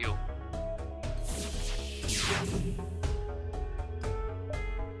dare you?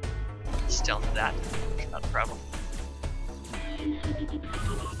 Stealth that, not a problem. Dude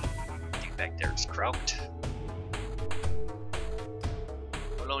back there is croaked.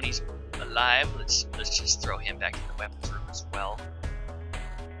 Maloney's alive. Let's just throw him back in the weapons room as well.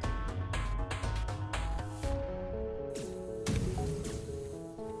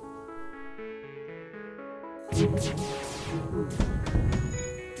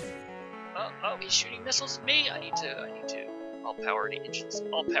 Oh, he's shooting missiles at me. I need to. All power to engines.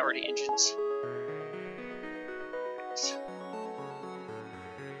 All power to engines. Right.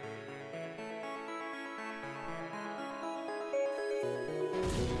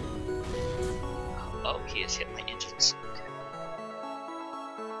 Oh, he has hit my engines. Okay.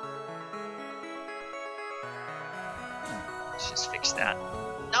 Let's just fix that.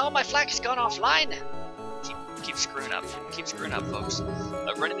 No, my flag has gone offline. Keep screwing up. Keep screwing up, folks.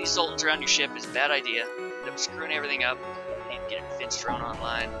 Running these Sultans around your ship is a bad idea. End up screwing everything up. You need to get a defense drone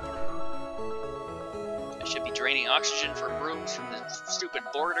online. I should be draining oxygen from rooms from the stupid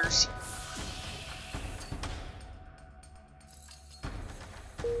boarders.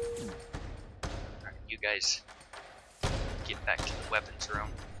 Alright, you guys get back to the weapons room.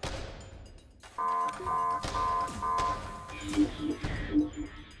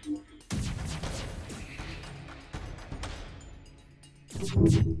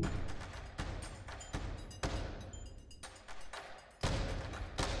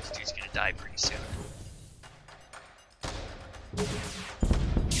 This dude's gonna die pretty soon.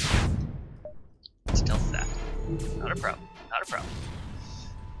 Stealth that. Not a problem. Not a problem.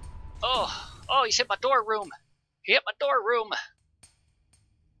 Oh, he's hit my door room. He hit my door room.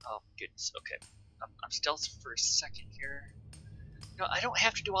 Oh, goodness. Okay. I'm stealth for a second here. No, I don't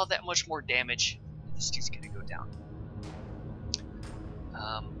have to do all that much more damage. This dude's gonna go down.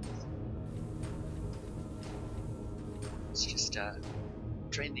 Let's just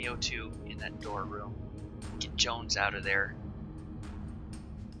drain the O2 in that door room. Get Jones out of there.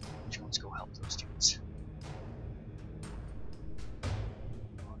 Jones, go help those dudes.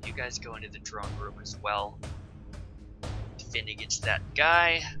 You guys go into the drone room as well. Defend against that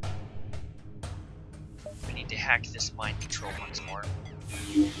guy. We need to hack this mind control once more.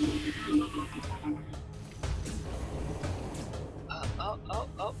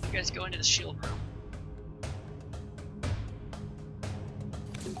 Oh, you guys go into the shield room.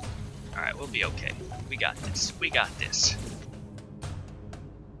 Alright, we'll be okay. We got this. We got this.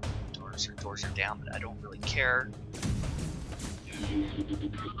 Doors are down, but I don't really care.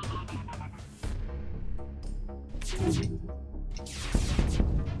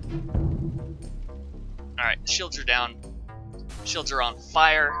 Alright, the shields are down. Shields are on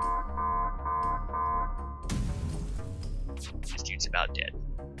fire. This dude's about dead.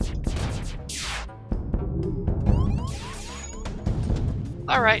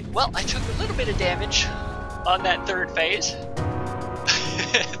 Alright, well, I took a little bit of damage on that third phase.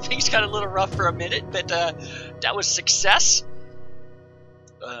 Things got a little rough for a minute, but that was success.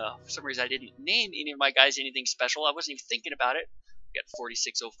 For some reason I didn't name any of my guys anything special. I wasn't even thinking about it. Got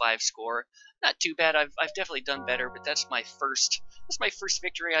 4605 score. Not too bad. I've definitely done better, but that's my first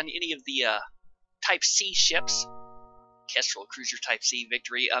victory on any of the Type C ships. Kestral Cruiser Type C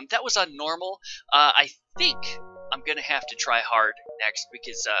victory. That was on normal. I think I'm gonna have to try hard next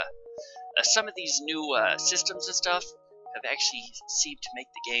because some of these new systems and stuff have actually seemed to make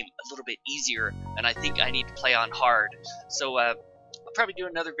the game a little bit easier, and I think I need to play on hard. So I'll probably do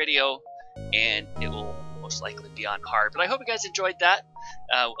another video, and it will most likely be on hard. But I hope you guys enjoyed that.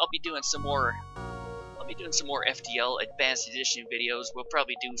 I'll be doing some more. FTL Advanced Edition videos. We'll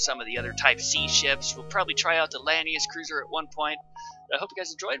probably do some of the other Type C ships. We'll probably try out the Lanius Cruiser at one point. I hope you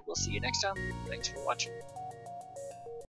guys enjoyed. We'll see you next time. Thanks for watching.